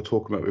what we were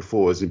talking about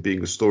before, as in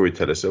being a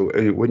storyteller. So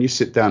when you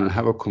sit down and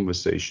have a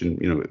conversation,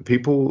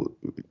 people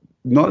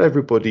not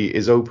everybody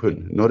is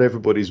open. Not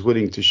everybody is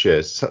willing to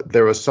share. So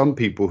there are some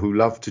people who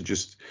love to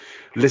just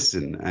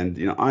listen, and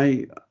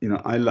I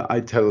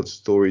tell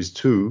stories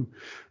too,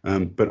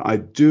 but I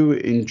do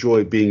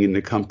enjoy being in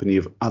the company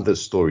of other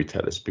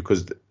storytellers,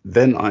 because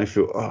then I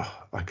feel,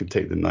 I can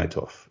take the night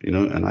off,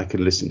 and I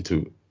can listen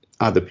to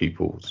other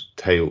people's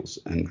tales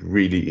and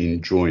really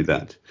enjoy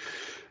that.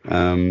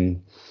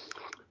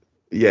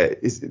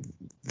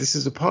 This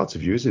is a part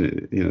of you, isn't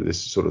it? This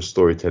sort of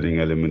storytelling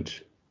element.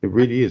 It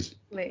really is.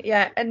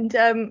 Yeah, and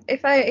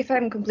if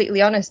I'm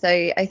completely honest,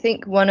 I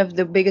think one of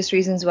the biggest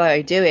reasons why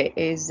I do it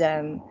is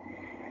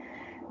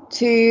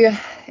to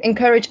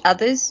encourage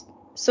others.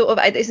 Sort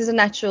of, this is a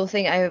natural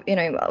thing.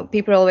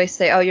 People always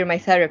say, "Oh, you're my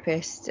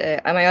therapist.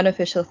 I'm my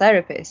unofficial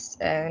therapist,"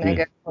 and I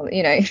go, well,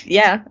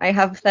 yeah, I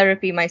have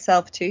therapy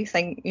myself too.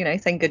 Thank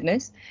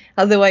goodness.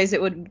 Otherwise,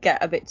 it would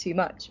get a bit too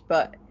much.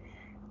 But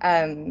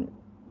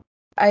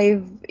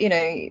I've,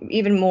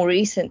 even more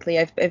recently,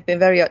 I've been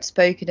very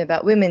outspoken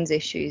about women's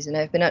issues, and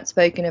I've been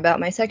outspoken about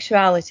my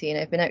sexuality, and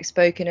I've been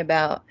outspoken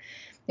about,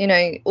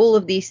 all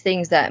of these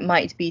things that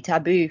might be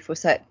taboo for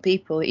certain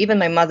people. Even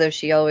my mother,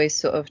 she always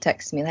sort of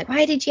texts me like,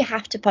 why did you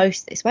have to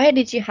post this? Why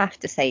did you have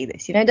to say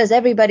this? Does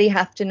everybody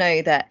have to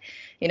know that,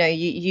 you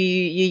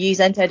use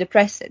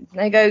antidepressants?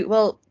 And I go,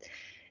 well,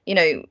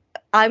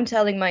 I'm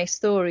telling my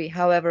story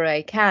however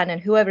I can,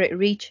 and whoever it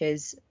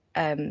reaches,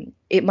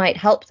 it might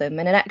help them.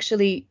 And it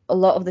actually a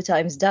lot of the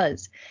times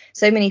does.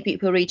 So many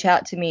people reach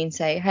out to me and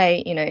say,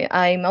 hey,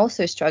 I'm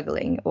also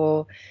struggling,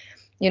 or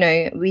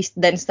we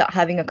then start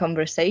having a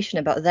conversation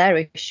about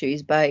their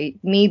issues by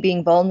me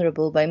being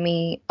vulnerable, by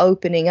me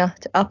opening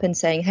up and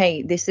saying,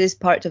 hey, this is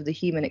part of the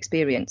human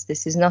experience.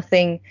 This is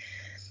nothing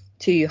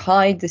to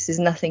hide. This is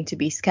nothing to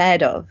be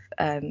scared of.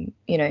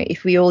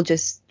 If we all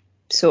just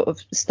sort of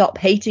stop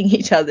hating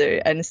each other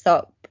and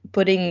stop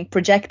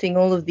projecting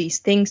all of these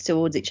things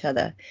towards each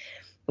other,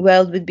 the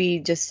world would be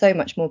just so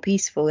much more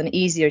peaceful and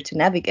easier to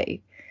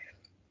navigate.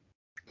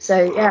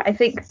 So yeah, I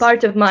think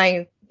part of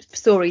my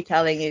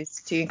storytelling is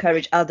to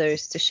encourage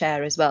others to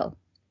share as well.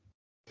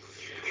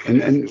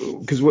 And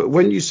because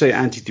when you say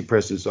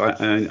antidepressants,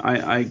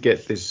 I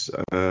get this,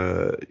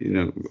 I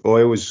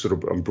always sort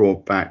of am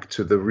brought back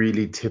to the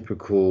really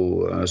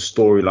typical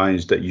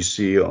storylines that you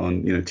see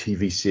on,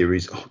 TV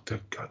series. Oh,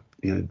 God,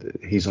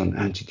 he's on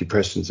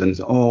antidepressants, and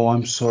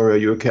I'm sorry, are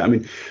you okay? I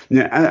mean,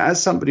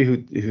 as somebody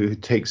who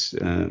takes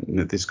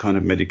this kind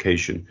of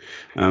medication,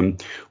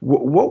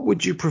 what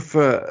would you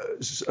prefer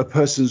a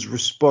person's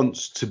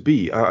response to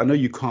be? I know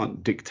you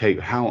can't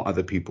dictate how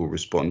other people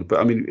respond, but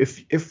I mean,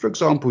 if for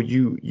example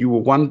you were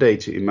one day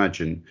to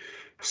imagine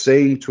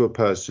saying to a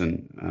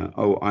person,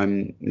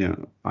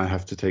 I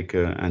have to take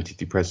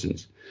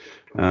antidepressants,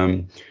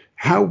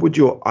 how would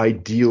your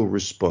ideal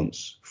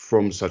response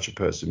from such a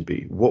person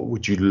be? What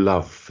would you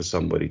love for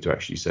somebody to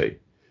actually say?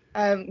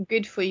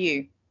 Good for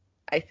you,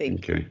 I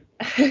think. Okay.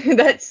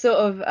 That's sort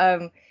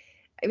of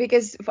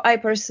because I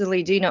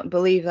personally do not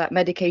believe that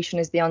medication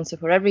is the answer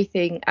for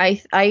everything.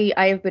 I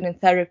have been in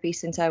therapy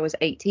since I was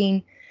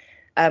 18.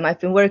 I've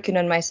been working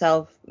on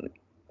myself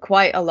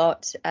quite a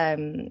lot.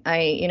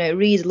 I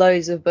read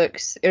loads of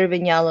books.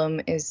 Irvin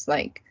Yalom is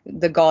like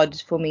the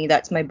god for me.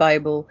 That's my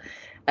Bible.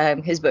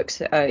 His books,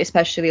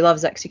 especially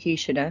Love's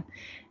Executioner,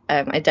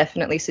 I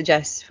definitely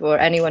suggest for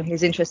anyone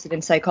who's interested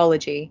in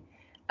psychology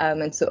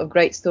and sort of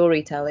great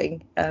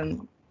storytelling.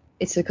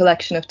 It's a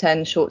collection of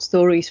 10 short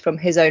stories from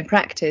his own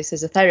practice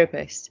as a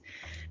therapist.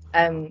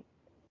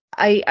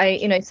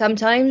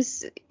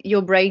 Sometimes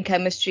your brain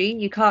chemistry,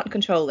 you can't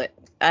control it,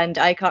 and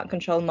I can't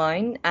control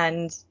mine,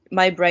 and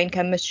my brain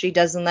chemistry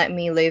doesn't let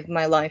me live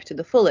my life to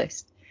the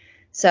fullest.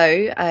 So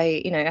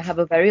I have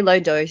a very low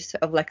dose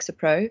of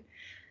Lexapro,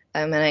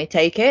 and I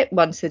take it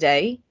once a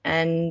day,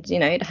 and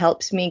it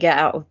helps me get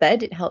out of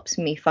bed, it helps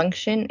me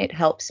function, it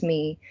helps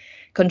me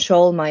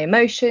control my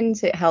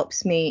emotions, it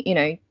helps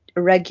me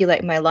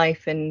regulate my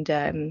life, and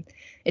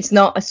it's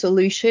not a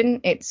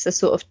solution, it's a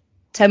sort of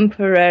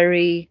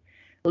temporary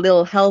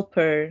little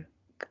helper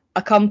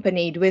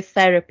accompanied with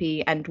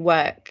therapy and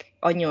work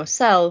on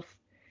yourself,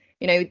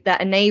 that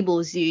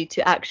enables you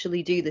to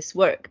actually do this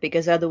work,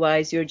 because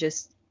otherwise you're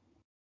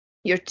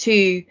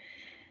too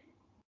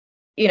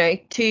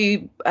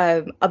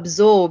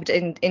absorbed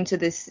into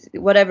this,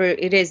 whatever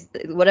it is,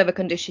 whatever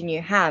condition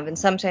you have. And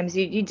sometimes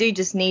you do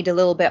just need a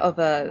little bit of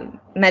a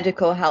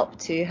medical help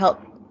to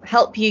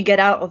help you get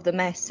out of the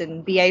mess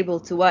and be able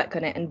to work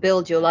on it and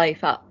build your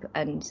life up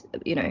and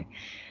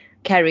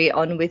carry it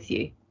on with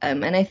you.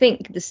 And I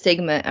think the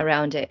stigma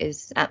around it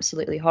is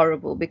absolutely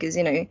horrible, because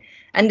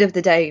end of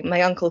the day,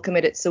 my uncle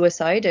committed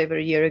suicide over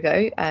a year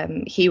ago.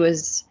 He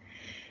was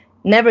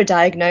never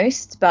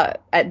diagnosed,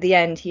 but at the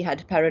end he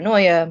had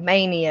paranoia,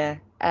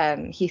 mania.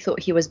 He thought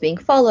he was being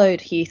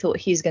followed. He thought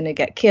he's going to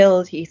get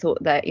killed. He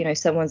thought that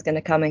someone's going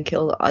to come and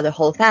kill the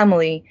whole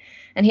family,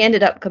 and he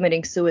ended up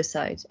committing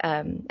suicide.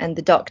 And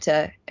the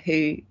doctor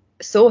who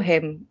saw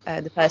him,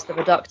 the first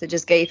ever doctor,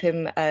 just gave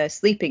him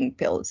sleeping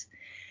pills,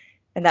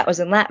 and that was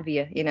in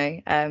Latvia.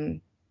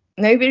 And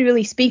nobody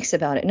really speaks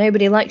about it.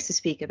 Nobody likes to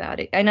speak about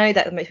it. I know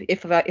that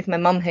if my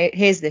mum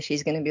hears this,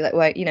 she's going to be like,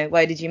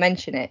 why did you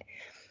mention it?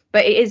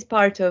 But it is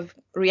part of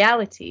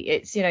reality.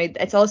 It's,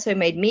 it's also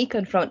made me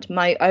confront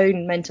my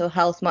own mental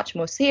health much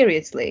more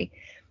seriously,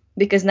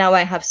 because now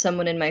I have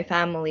someone in my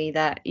family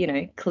that,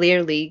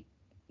 clearly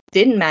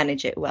didn't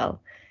manage it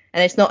well.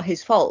 And it's not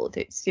his fault.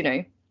 It's,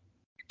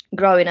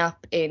 growing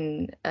up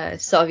in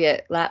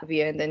Soviet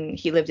Latvia, and then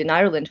he lived in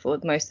Ireland for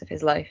most of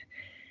his life,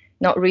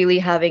 not really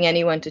having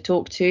anyone to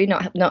talk to,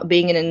 not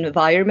being in an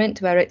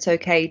environment where it's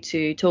okay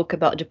to talk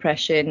about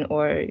depression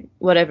or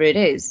whatever it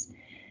is.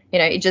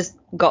 It just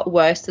got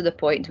worse to the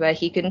point where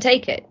he couldn't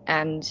take it.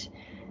 And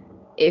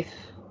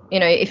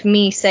if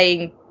me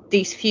saying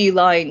these few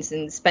lines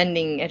and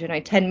spending,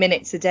 10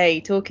 minutes a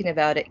day talking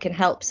about it can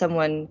help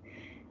someone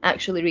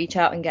actually reach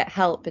out and get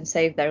help and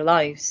save their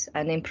lives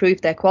and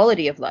improve their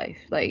quality of life,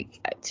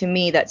 like, to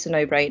me, that's a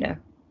no-brainer.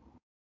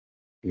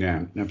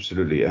 Yeah,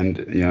 absolutely,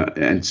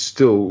 and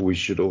still we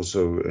should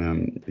also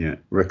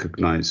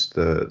recognize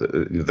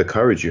the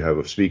courage you have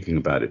of speaking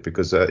about it,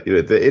 because it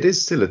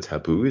is still a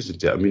taboo,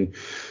 isn't it? I mean,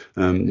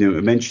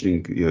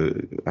 mentioning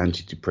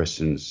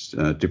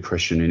antidepressants,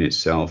 depression in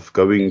itself,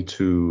 going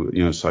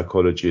to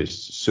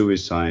psychologists,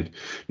 suicide,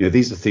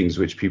 these are things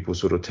which people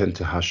sort of tend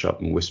to hush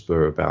up and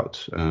whisper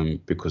about,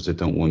 because they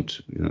don't want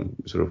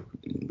sort of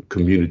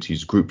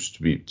communities, groups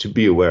to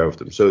be aware of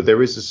them. So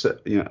there is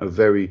a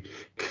very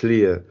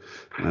clear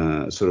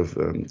sort of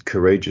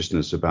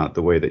courageousness about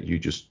the way that you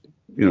just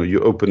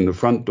you open the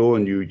front door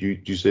and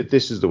you say,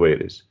 this is the way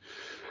it is,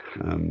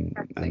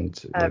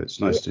 and it's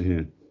nice to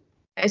hear.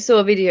 I saw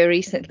a video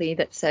recently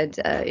that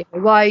said,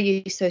 why are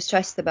you so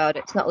stressed about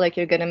it? It's not like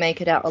you're going to make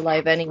it out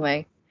alive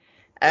anyway.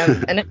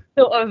 And it's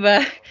sort of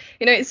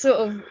it's sort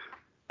of,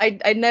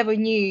 I never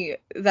knew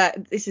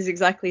that this is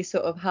exactly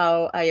sort of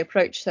how I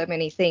approach so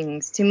many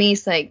things. To me,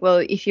 it's like, well,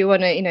 if you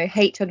want to,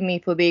 hate on me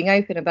for being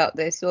open about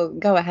this, well,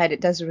 go ahead.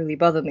 It doesn't really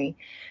bother me.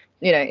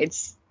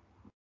 It's,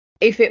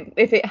 if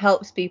it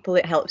helps people,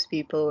 it helps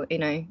people.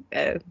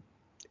 It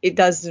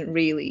doesn't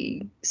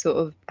really sort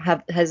of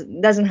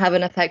doesn't have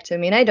an effect on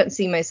me. And I don't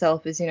see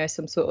myself as,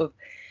 some sort of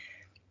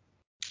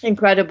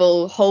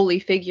incredible holy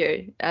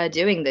figure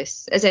doing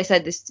this. As I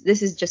said, this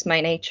is just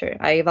my nature.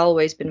 I've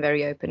always been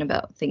very open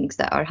about things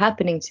that are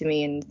happening to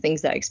me and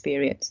things that I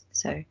experience.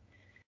 So,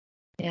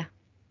 yeah.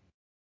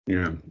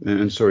 Yeah,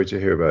 and sorry to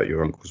hear about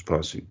your uncle's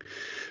passing.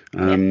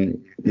 I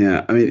mean,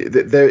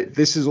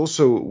 this is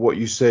also what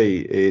you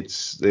say.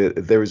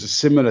 There is a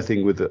similar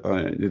thing with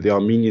the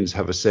Armenians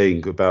have a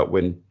saying about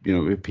when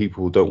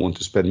people don't want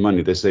to spend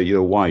money. They say,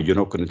 why? You're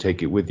not going to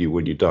take it with you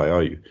when you die,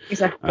 are you?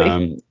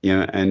 Exactly.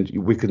 And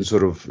we can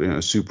sort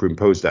of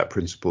superimpose that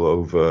principle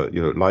over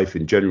life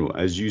in general,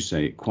 as you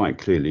say, quite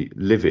clearly.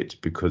 Live it,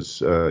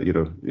 because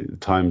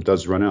time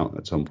does run out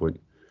at some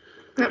point.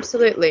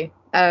 Absolutely.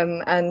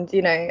 And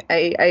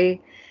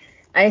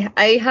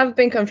I have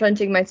been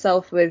confronting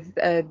myself with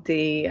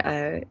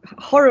the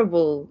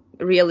horrible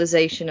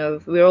realization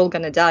of we're all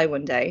going to die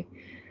one day.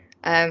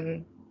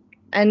 And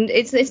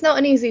it's not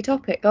an easy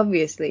topic,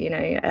 obviously,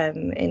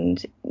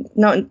 and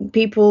not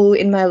people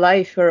in my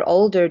life who are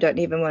older don't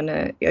even want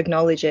to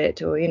acknowledge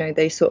it, or,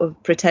 they sort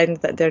of pretend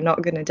that they're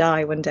not going to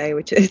die one day,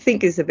 which I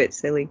think is a bit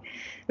silly,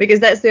 because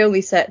that's the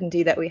only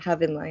certainty that we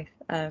have in life.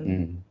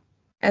 And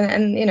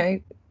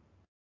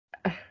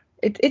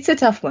it's a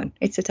tough one.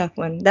 It's a tough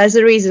one. There's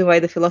a reason why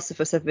the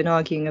philosophers have been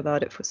arguing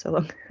about it for so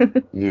long.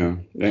 Yeah,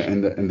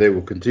 and they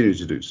will continue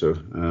to do so,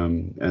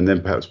 and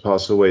then perhaps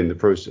pass away in the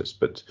process.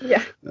 But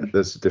yeah,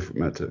 that's a different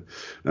matter.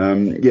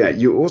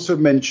 You also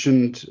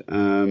mentioned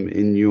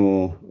in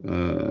your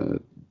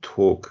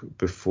talk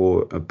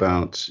before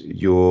about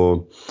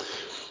your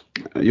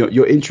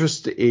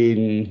interest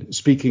in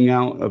speaking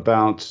out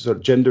about sort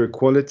of gender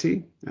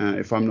equality,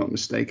 if I'm not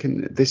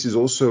mistaken. This is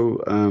also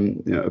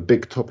a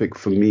big topic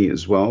for me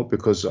as well,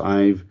 because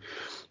I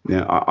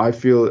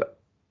feel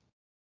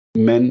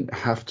men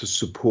have to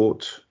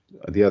support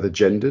the other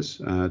genders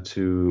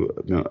to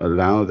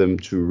allow them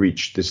to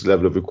reach this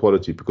level of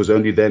equality, because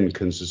only then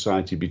can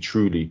society be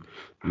truly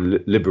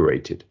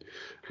liberated.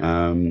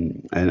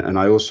 And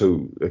I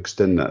also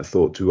extend that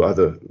thought to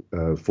other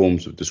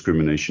forms of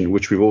discrimination,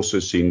 which we've also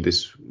seen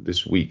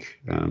this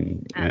week,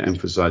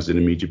 emphasized in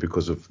the media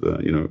because of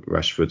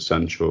Rashford,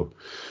 Sancho,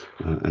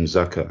 and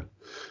Xhaka.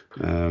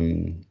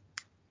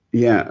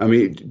 I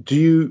mean,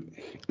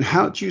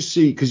 how do you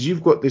see, because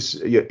you've got this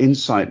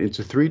insight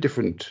into 3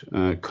 different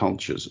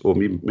cultures, or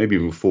maybe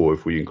even 4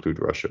 if we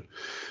include Russia.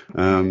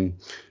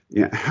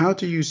 How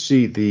do you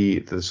see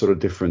the sort of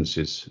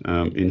differences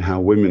in how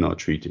women are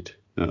treated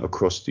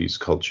across these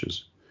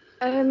cultures?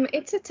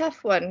 It's a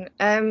tough one.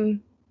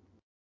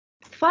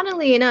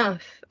 Funnily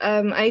enough,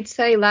 I'd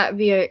say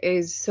Latvia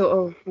is sort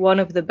of one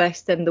of the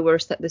best and the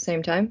worst at the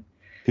same time.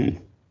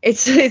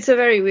 It's a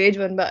very weird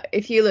one, but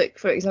if you look,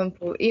 for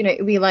example,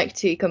 we like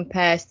to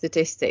compare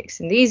statistics,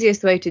 and the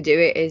easiest way to do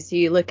it is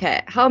you look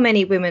at how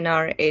many women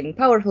are in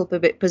powerful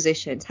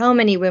positions, how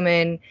many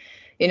women,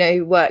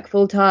 work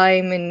full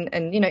time,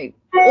 and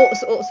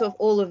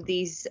all of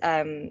these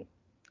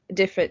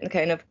different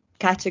kind of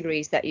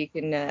categories that you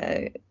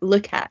can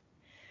look at.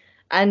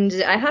 And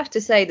I have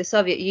to say, the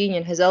Soviet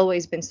Union has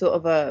always been sort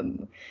of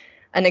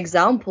an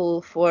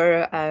example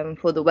for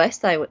the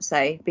West, I would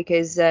say,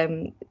 because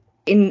in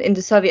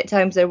the Soviet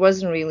times there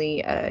wasn't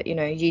really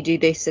you do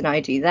this and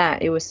I do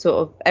that. It was sort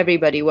of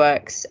everybody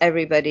works,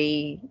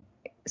 everybody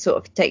sort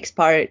of takes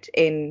part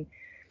in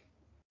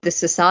the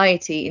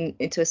society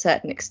to a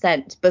certain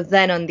extent. But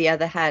then on the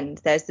other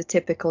hand, there's the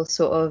typical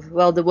sort of,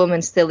 well, the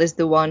woman still is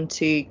the one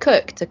to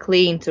cook, to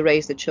clean, to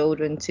raise the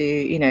children,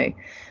 to,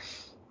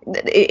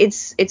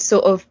 it's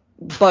sort of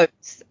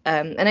both.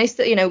 And I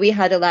still, we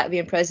had a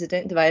Latvian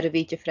president, Vaida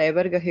Vīķa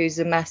Freiberga, who's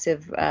a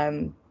massive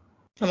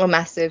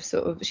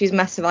sort of, she's a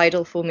massive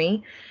idol for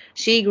me.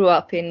 She grew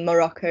up in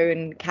Morocco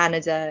and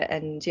Canada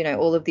and,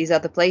 all of these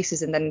other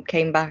places, and then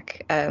came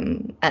back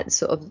at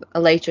sort of a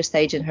later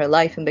stage in her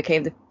life and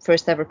became the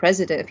first ever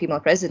female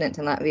president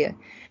in Latvia.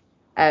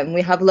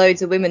 We have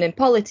loads of women in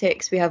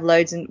politics. We have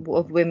loads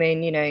of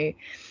women,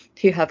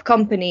 who have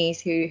companies,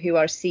 who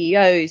are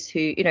CEOs,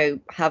 who,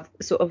 have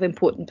sort of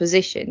important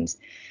positions.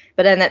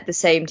 But then at the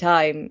same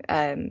time,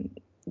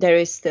 there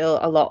is still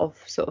a lot of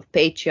sort of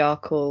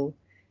patriarchal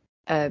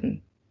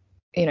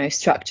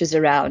structures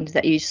around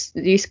that you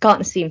just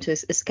can't seem to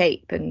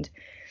escape. And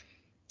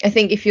I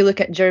think if you look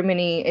at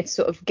Germany, it's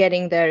sort of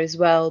getting there as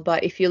well.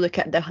 But if you look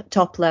at the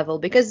top level,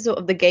 because sort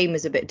of the game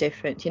is a bit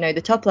different,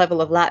 the top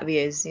level of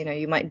Latvia is,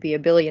 you might be a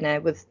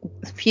billionaire with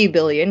a few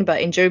billion, but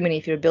in Germany,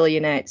 if you're a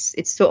billionaire,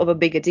 it's sort of a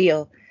bigger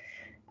deal.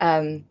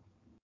 And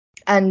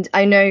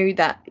I know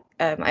that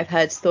I've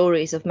heard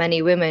stories of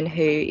many women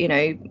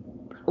who,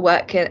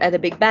 work at a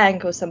big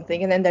bank or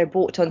something, and then they're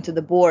brought onto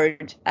the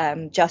board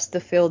just to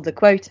fill the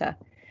quota.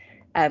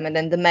 And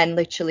then the men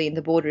literally in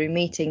the boardroom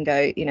meeting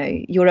go,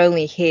 you're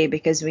only here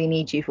because we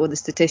need you for the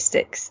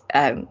statistics.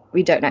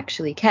 We don't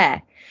actually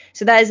care.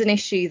 So that is an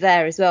issue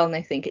there as well. And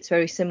I think it's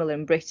very similar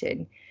in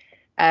Britain.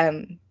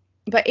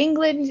 But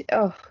England,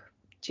 oh,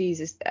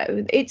 Jesus,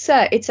 it's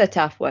a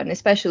tough one,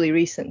 especially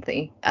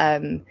recently.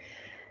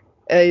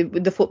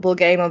 With the football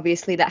game,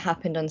 obviously, that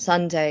happened on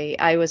Sunday.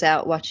 I was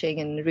out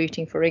watching and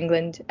rooting for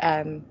England.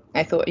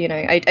 I thought,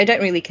 I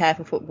don't really care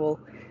for football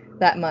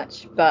that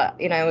much, but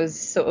I was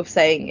sort of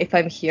saying, if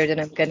I'm here, then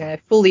I'm gonna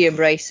fully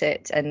embrace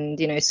it and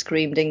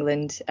screamed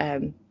England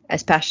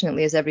as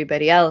passionately as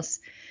everybody else.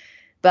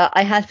 But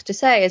I have to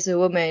say, as a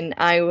woman,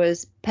 I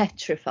was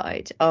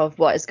petrified of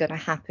what is going to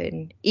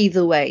happen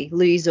either way,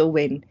 lose or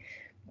win,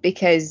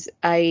 because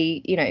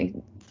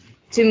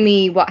to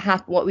me,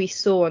 what we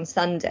saw on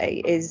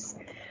Sunday is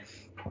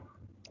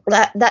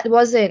that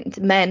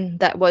wasn't men,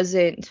 that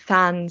wasn't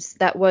fans,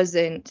 that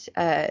wasn't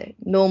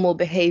normal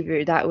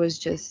behavior. That was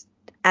just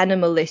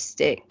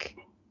animalistic,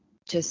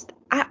 just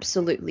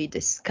absolutely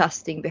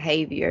disgusting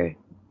behavior,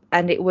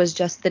 and it was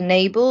just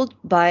enabled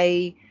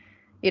by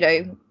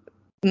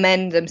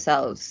men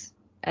themselves.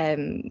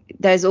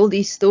 There's all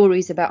these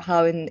stories about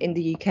how in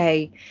the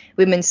UK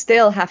women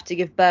still have to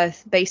give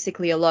birth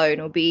basically alone,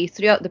 or be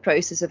throughout the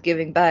process of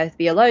giving birth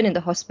be alone in the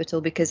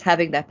hospital because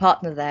having their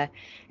partner there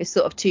is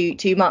sort of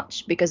too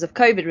much because of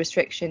COVID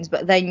restrictions.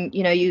 But then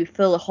you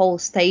fill a whole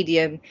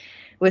stadium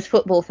with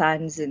football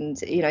fans,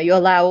 and you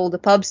allow all the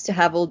pubs to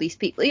have all these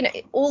people,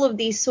 all of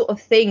these sort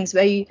of things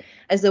where you,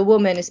 as a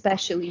woman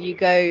especially, you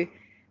go,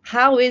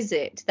 how is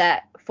it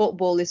that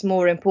football is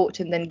more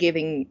important than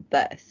giving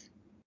birth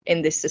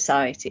in this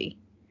society?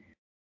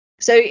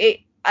 So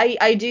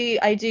I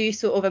do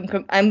sort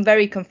of, I'm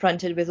very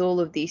confronted with all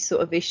of these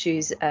sort of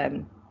issues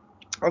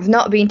of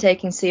not being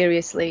taken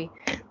seriously.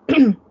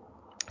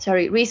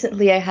 Sorry,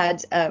 recently I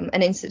had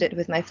an incident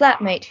with my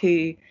flatmate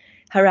who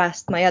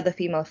harassed my other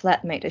female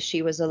flatmate as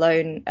she was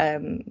alone,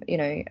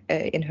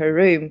 in her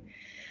room.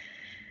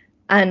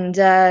 And,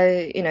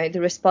 the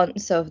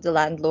response of the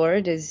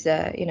landlord is,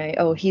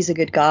 oh, he's a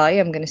good guy.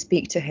 I'm going to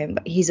speak to him,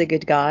 but he's a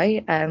good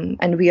guy.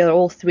 And we are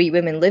all three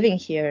women living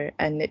here.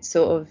 And it's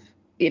sort of,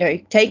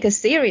 take us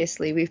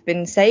seriously. We've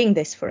been saying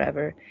this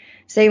forever.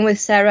 Same with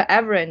Sarah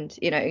Everard,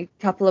 a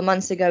couple of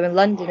months ago in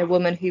London, a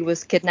woman who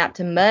was kidnapped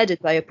and murdered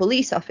by a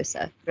police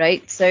officer.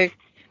 Right. So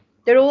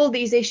there are all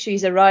these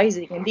issues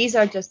arising, and these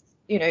are just,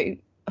 a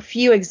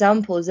few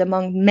examples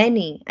among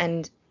many.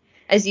 And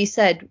as you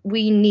said,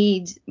 we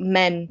need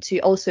men to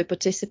also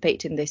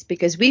participate in this,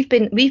 because we've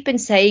been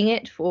saying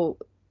it for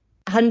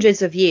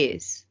hundreds of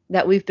years,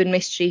 that we've been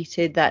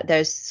mistreated, that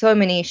there's so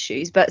many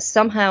issues, but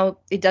somehow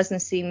it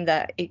doesn't seem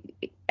that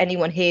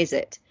anyone hears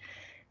it.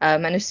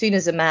 And as soon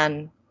as a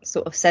man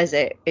sort of says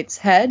it, it's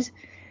heard.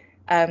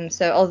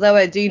 So although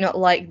I do not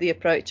like the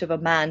approach of a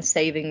man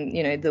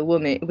saving, the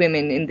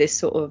women in this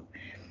sort of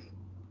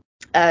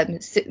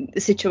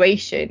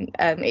situation,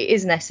 it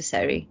is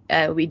necessary.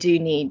 We do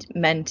need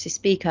men to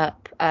speak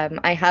up.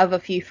 I have a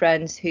few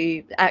friends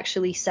who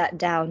actually sat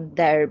down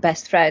their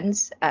best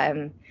friends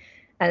and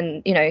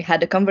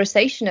had a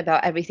conversation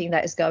about everything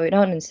that is going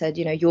on and said,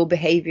 your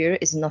behavior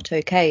is not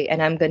okay,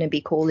 and I'm going to be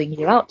calling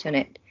you out on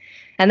it.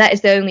 And that is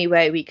the only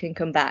way we can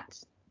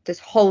combat this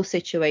whole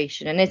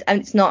situation. And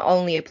it's not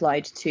only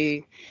applied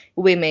to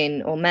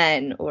women or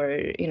men or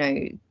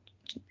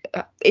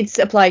it's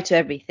applied to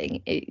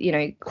everything.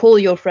 Call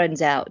your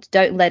friends out.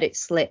 Don't let it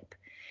slip.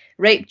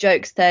 Rape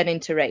jokes turn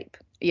into rape.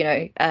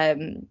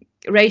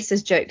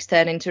 Racist jokes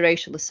turn into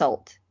racial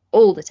assault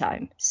all the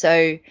time.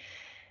 So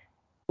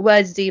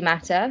words do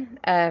matter.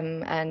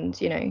 And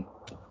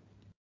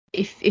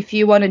if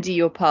you want to do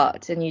your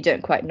part and you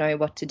don't quite know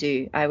what to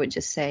do, I would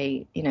just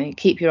say,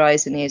 keep your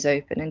eyes and ears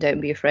open and don't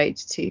be afraid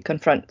to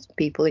confront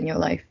people in your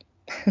life.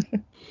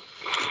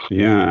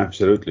 Yeah,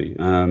 absolutely.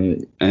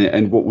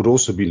 And what would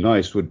also be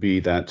nice would be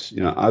that,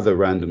 other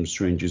random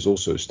strangers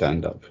also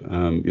stand up.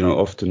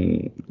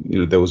 Often,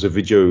 there was a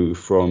video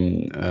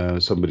from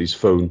somebody's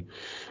phone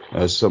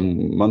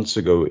some months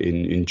ago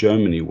in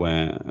Germany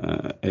where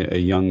a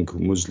young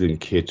Muslim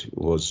kid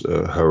was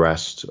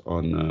harassed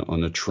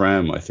on a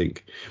tram, I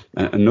think,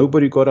 and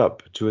nobody got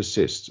up to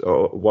assist.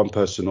 One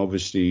person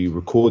obviously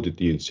recorded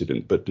the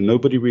incident, but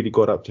nobody really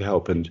got up to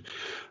help. And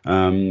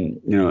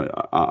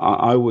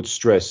I would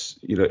stress,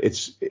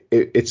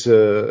 it's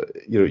a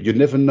you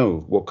never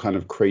know what kind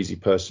of crazy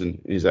person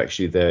is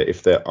actually there,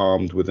 if they're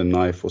armed with a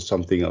knife or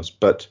something else.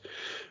 But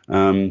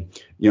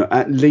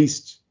at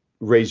least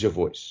raise your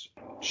voice.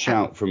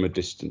 Shout from a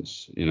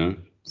distance,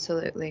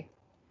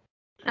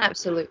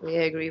 Absolutely,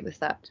 I agree with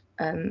that.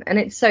 And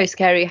it's so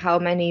scary how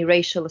many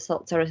racial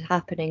assaults are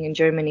happening in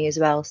Germany as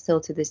well, still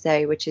to this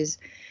day, which is,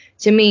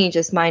 to me,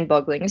 just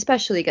mind-boggling,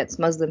 especially against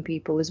Muslim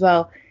people as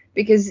well,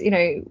 because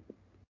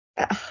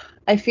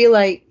I feel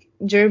like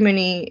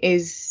Germany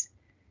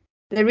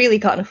they really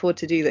can't afford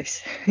to do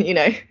this,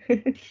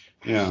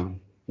 Yeah.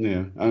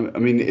 Yeah, I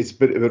mean,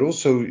 but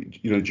also,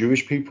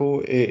 Jewish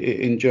people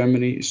in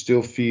Germany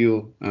still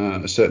feel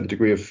a certain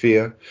degree of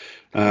fear,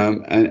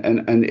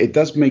 and it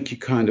does make you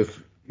kind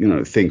of,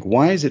 think,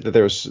 why is it that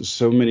there are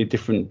so many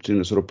different,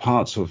 sort of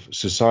parts of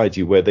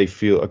society where they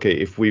feel, okay,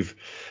 if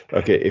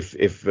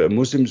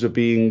Muslims are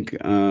being,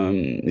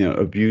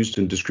 abused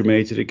and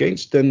discriminated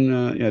against,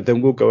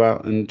 then we'll go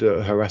out and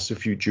harass a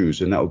few Jews,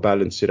 and that will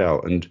balance it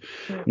out. And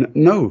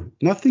no,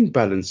 nothing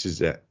balances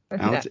that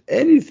out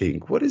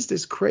anything. What is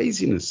this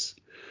craziness?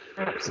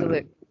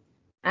 Absolutely.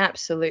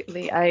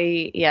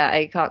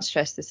 I can't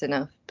stress this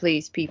enough.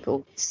 Please,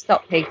 people,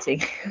 stop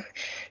hating.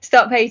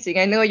 Stop hating.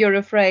 I know you're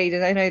afraid,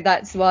 and I know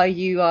that's why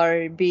you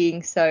are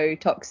being so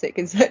toxic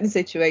in certain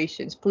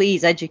situations.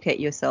 Please educate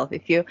yourself.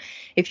 If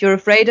you're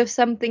afraid of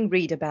something,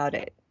 read about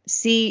it.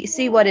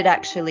 See what it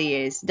actually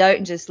is.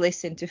 Don't just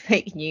listen to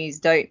fake news.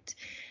 Don't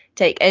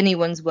take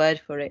anyone's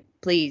word for it.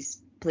 Please,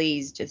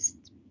 just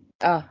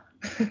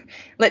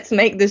let's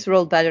make this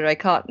world better. I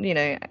can't,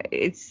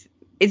 it's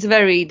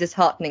very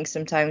disheartening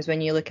sometimes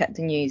when you look at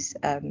the news.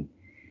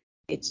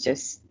 It's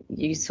just,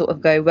 you sort of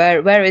go,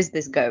 where is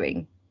this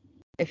going?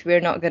 If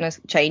we're not going to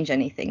change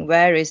anything,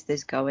 where is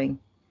this going?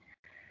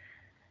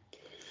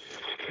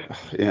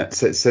 Yeah,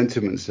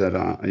 sentiments that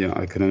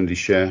I can only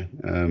share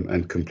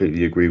and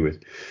completely agree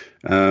with.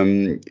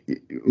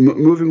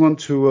 Moving on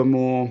to a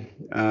more,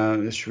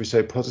 should we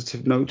say,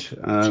 positive note.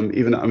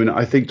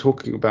 I think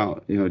talking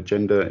about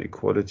gender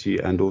equality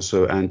and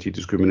also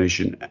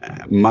anti-discrimination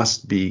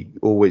must be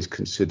always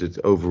considered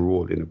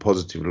overall in a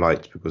positive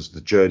light, because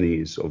the journey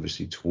is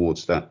obviously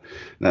towards that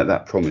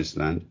promised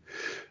land.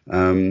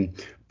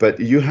 But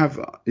you have,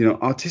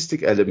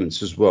 artistic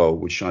elements as well,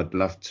 which I'd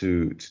love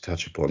to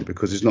touch upon,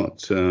 because it's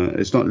not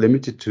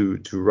limited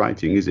to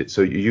writing, is it?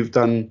 So you've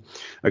done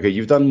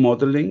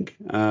modeling,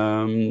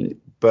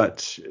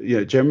 but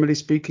generally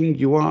speaking,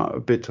 you are a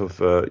bit of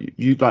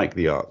you like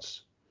the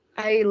arts.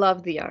 I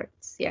love the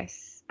arts.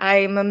 Yes,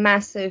 I'm a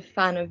massive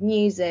fan of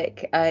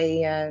music.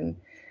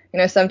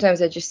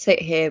 Sometimes I just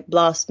sit here,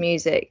 blast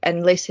music,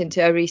 and listen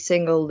to every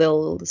single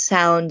little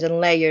sound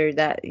and layer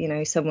that,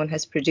 someone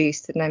has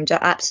produced, and I'm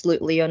just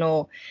absolutely in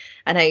awe.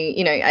 And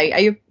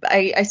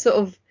I sort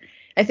of,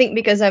 I think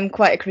because I'm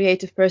quite a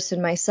creative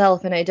person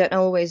myself and I don't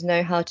always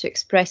know how to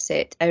express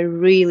it, I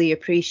really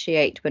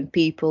appreciate when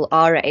people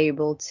are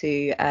able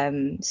to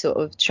sort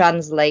of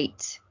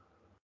translate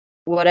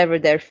whatever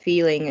they're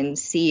feeling and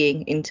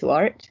seeing into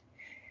art.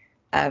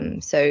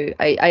 So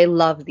I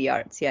love the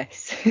arts,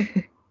 yes.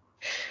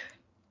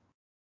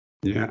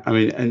 Yeah, I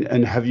mean,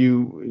 and have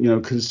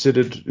you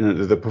considered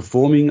the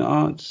performing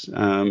arts?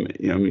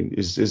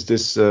 Is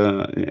this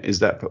is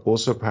that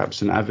also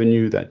perhaps an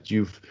avenue that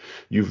you've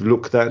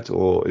looked at,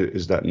 or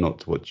is that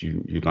not what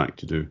you'd like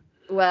to do?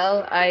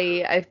 Well,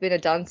 I've been a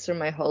dancer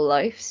my whole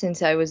life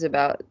since I was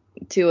about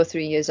 2 or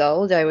 3 years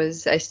old.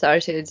 I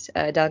started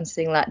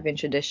dancing Latvian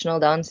traditional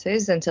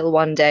dances until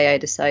one day I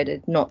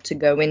decided not to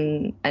go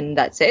in, and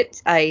that's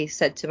it. I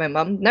said to my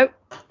mum, "Nope,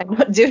 I'm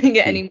not doing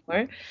it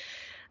anymore."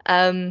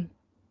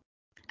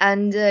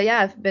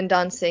 I've been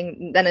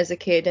dancing. Then as a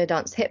kid, I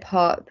danced hip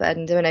hop,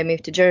 and when I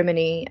moved to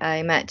Germany,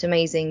 I met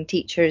amazing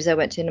teachers. I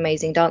went to an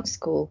amazing dance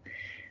school,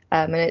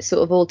 and it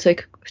sort of all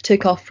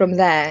took off from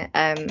there.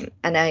 And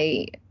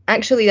I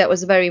actually, that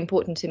was very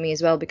important to me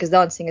as well, because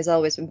dancing has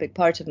always been a big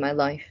part of my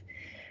life.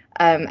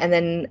 And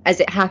then as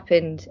it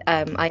happened,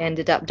 I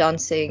ended up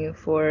dancing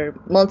for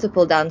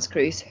multiple dance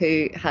crews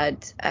who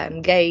had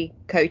gay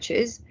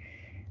coaches.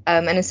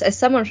 And as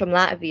someone from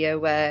Latvia,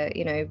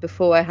 where,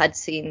 before I had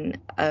seen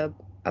a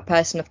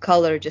person of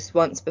color just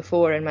once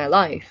before in my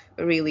life,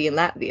 really in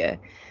Latvia,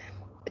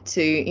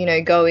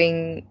 to,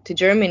 going to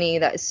Germany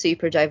that is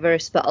super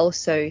diverse, but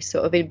also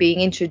sort of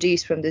being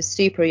introduced from this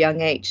super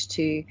young age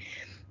to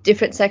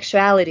different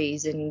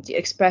sexualities and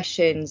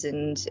expressions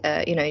and,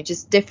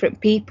 just different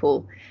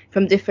people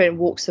from different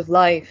walks of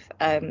life.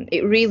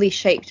 It really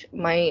shaped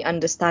my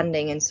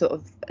understanding and sort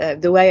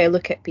of the way I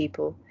look at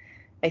people,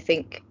 I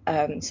think.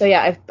 So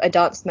yeah, I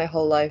danced my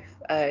whole life.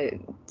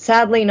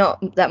 Sadly,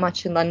 not that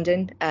much in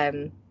London.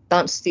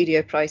 Dance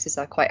studio prices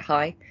are quite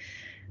high.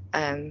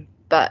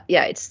 But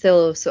yeah, it's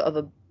still sort of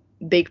a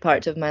big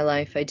part of my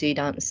life. I do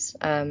dance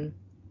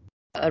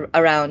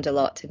around a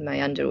lot in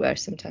my underwear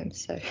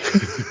sometimes. So.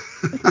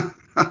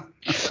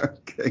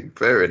 Okay,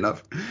 fair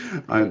enough.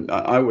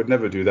 I would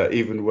never do that,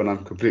 even when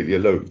I'm completely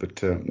alone.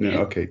 But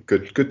okay,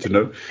 good to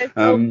know.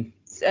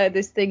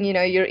 This thing,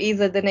 you're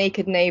either the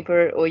naked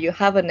neighbor or you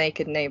have a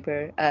naked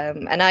neighbor.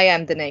 And I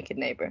am the naked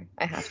neighbor.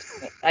 I have to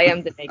admit, I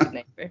am the naked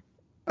neighbor.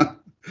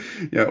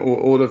 Yeah,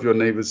 all of your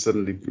neighbors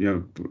suddenly,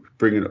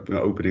 bringing up,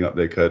 opening up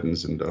their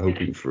curtains and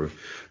hoping for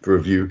a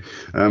view.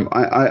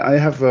 I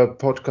have a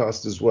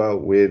podcast as well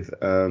with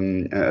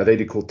a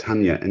lady called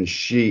Tanya, and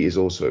she is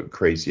also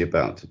crazy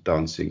about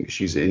dancing.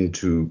 She's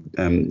into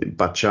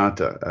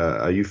bachata.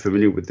 Are you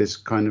familiar with this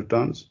kind of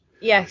dance?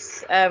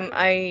 Yes,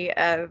 I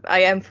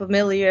am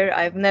familiar.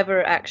 I've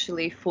never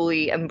actually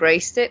fully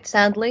embraced it,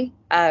 sadly.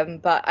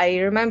 But I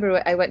remember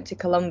I went to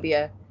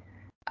Colombia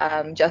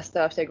just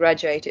after I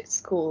graduated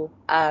school,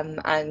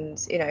 and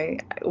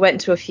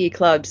went to a few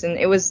clubs, and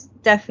it was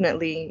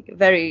definitely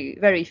very,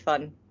 very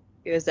fun.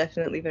 It was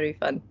definitely very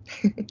fun.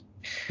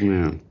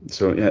 Yeah.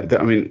 So yeah,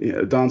 I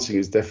mean, dancing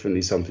is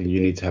definitely something you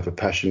need to have a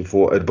passion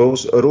for. It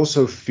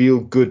also feel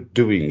good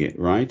doing it,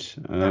 right?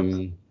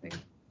 Absolutely.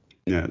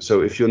 Yeah.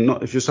 So if you're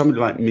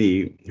somebody like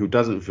me who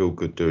doesn't feel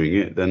good doing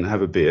it, then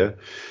have a beer.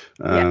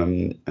 Yeah.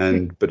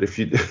 But if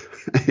you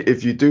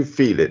if you do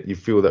feel it, you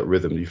feel that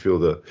rhythm, you feel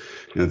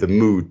the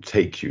mood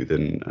take you,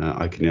 then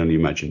I can only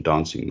imagine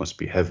dancing must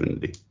be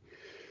heavenly.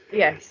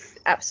 Yes,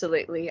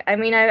 absolutely. I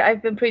mean,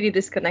 I've been pretty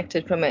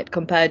disconnected from it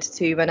compared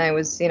to when I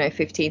was,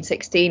 15,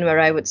 16, where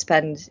I would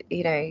spend,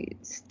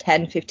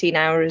 10, 15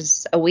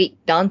 hours a week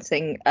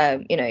dancing,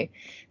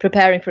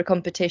 preparing for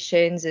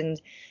competitions.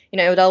 And,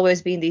 it would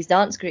always be in these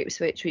dance groups,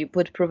 which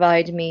would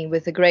provide me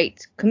with a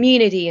great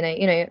community.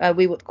 And,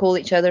 we would call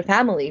each other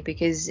family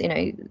because,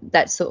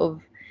 that's sort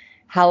of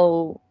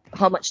how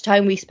much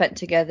time we spent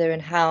together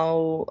and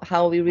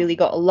how we really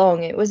got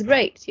along. It was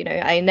great.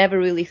 I never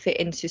really fit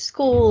into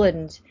school,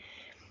 and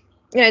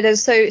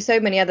there's so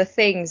many other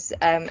things,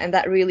 and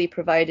that really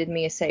provided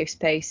me a safe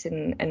space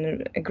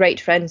and a great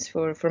friends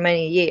for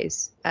many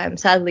years.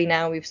 Sadly,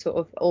 now we've sort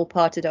of all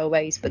parted our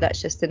ways, but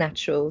that's just the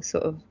natural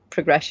sort of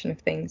progression of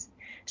things.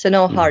 So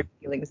no hard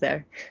feelings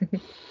there.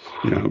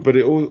 Yeah, but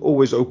it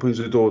always opens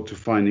the door to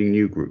finding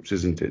new groups,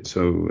 isn't it?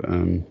 So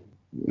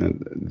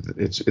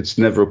it's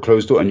never a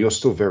closed door, and you're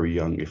still very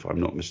young, if I'm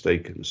not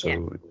mistaken.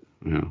 So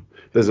yeah,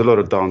 there's a lot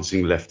of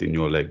dancing left in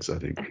your legs, I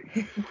think.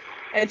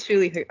 I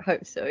truly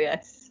hope so.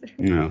 Yes.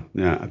 Yeah,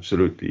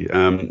 absolutely.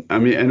 I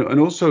mean, and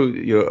also,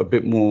 a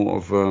bit more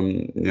of,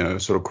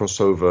 sort of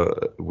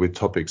crossover with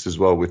topics as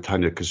well with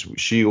Tanya, because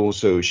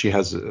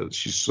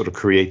she's sort of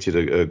created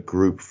a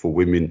group for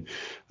women,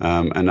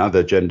 and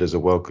other genders are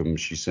welcome,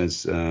 she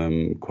says,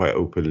 quite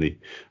openly,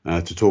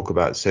 to talk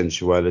about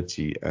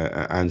sensuality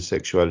and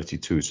sexuality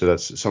too. So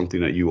that's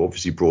something that you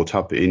obviously brought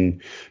up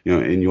in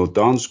your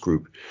dance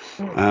group.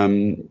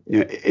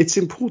 It's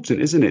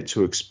important, isn't it,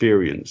 to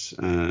experience,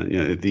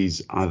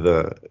 these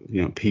other,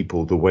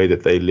 people, the way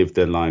that they live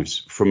their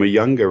lives from a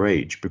younger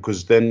age,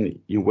 because then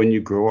when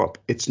you grow up,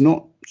 it's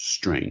not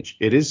strange.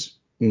 It is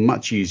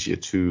much easier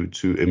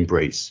to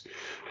embrace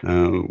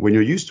when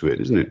you're used to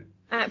it, isn't it?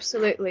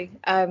 Absolutely.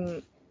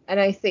 And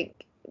I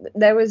think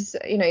there was,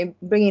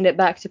 bringing it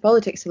back to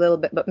politics a little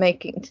bit, but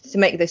to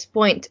make this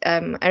point,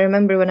 I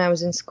remember when I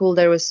was in school,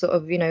 there was sort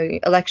of,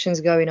 elections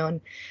going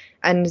on,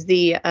 and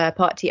the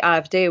party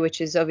AfD,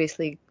 which is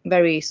obviously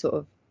very sort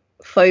of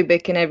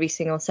phobic in every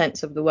single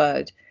sense of the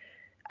word.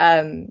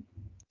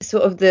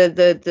 Sort of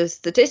the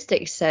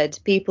statistics said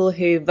people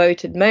who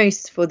voted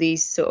most for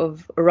these sort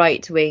of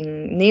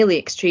right-wing, nearly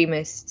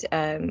extremist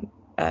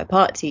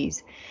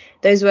parties,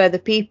 those were the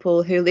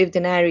people who lived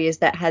in areas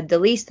that had the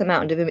least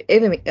amount of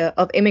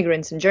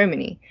immigrants in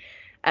Germany.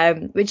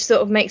 Which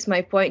sort of makes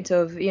my point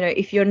of,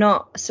 if you're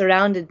not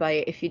surrounded by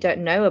it, if you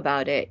don't know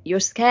about it, you're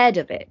scared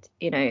of it,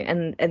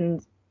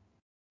 and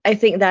I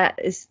think that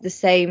is the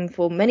same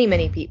for many,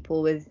 many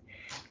people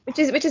which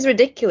is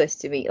ridiculous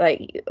to me.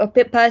 Like, a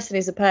person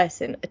is a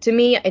person. To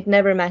me, it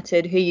never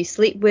mattered who you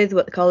sleep with,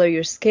 what color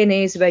your skin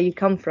is, where you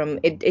come from.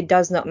 It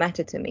does not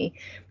matter to me.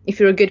 If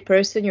you're a good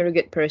person, you're a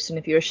good person.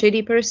 If you're a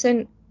shitty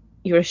person,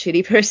 you're a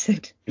shitty person.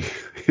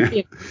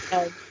 Yeah.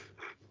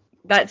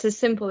 That's as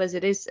simple as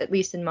it is, at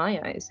least in my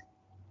eyes.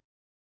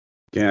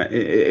 Yeah,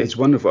 it's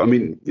wonderful. I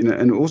mean,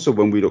 and also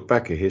when we look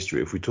back at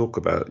history, if we talk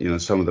about,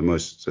 some of the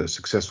most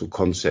successful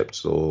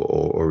concepts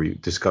or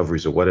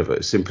discoveries or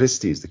whatever,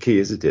 simplicity is the key,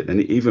 isn't it?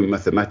 And even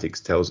mathematics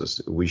tells us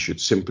we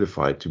should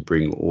simplify to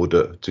bring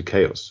order to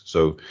chaos.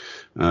 So,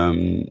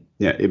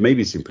 yeah, it may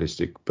be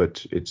simplistic,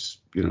 but it's,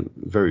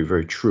 very,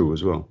 very true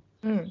as well.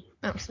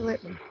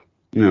 Absolutely.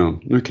 No,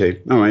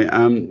 okay, all right.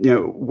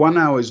 1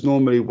 hour is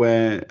normally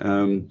where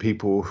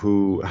people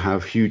who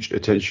have huge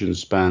attention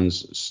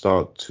spans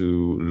start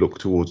to look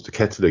towards the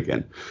kettle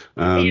again.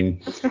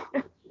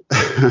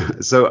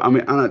 So I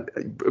mean, Anna,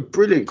 a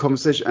brilliant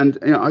conversation, and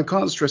I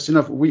can't stress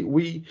enough.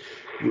 We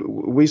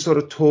sort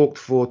of talked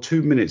for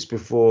 2 minutes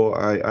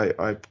before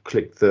I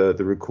clicked the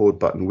record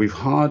button. We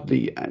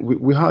hardly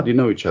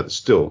know each other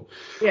still.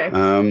 Yes.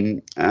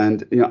 And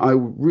I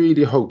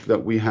really hope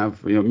that we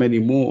have many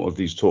more of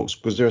these talks,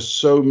 because there are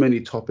so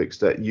many topics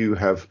that you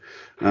have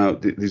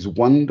these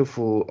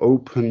wonderful,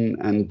 open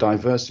and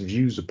diverse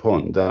views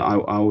upon that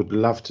I would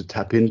love to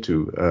tap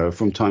into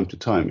from time to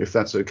time, if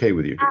that's okay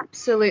with you.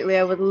 Absolutely,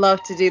 I would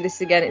love to do this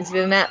again. It's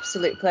been an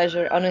absolute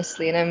pleasure,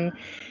 honestly, and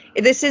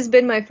this has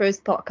been my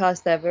first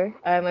podcast ever,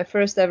 my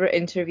first ever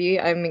interview.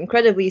 I'm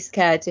incredibly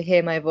scared to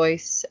hear my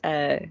voice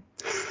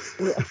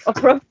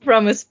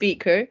from a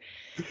speaker.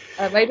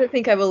 I don't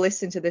think I will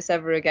listen to this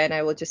ever again.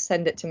 I will just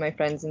send it to my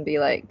friends and be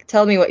like,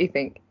 tell me what you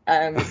think.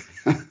 That's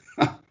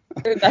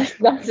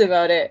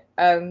about it.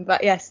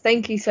 But yes,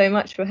 thank you so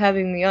much for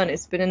having me on.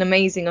 It's been an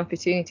amazing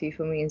opportunity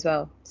for me as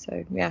well.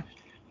 So yeah,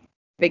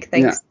 big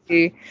thanks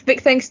to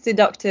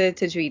Dr.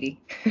 Tajweedi.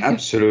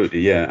 Absolutely,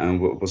 yeah, and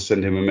we'll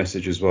send him a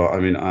message as well. I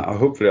mean,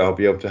 hopefully I'll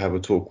be able to have a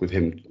talk with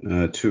him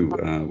too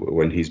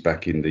when he's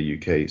back in the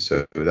UK.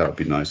 So that would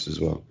be nice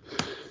as well.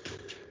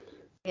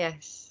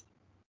 Yes.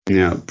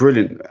 Yeah,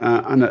 brilliant.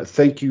 Anna,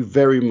 thank you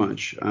very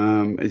much.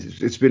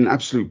 It's been an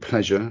absolute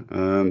pleasure.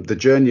 The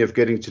journey of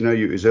getting to know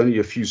you is only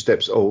a few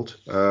steps old,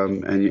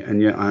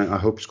 and yeah, I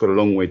hope it's got a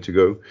long way to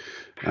go.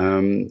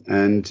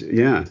 And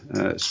yeah,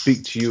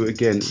 speak to you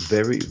again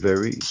very,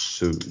 very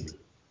soon.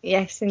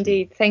 Yes,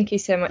 indeed. Thank you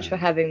so much for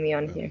having me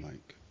on here.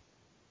 Mike.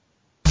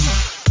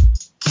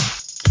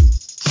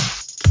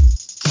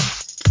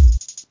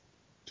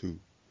 Two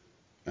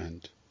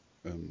and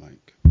a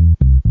mic.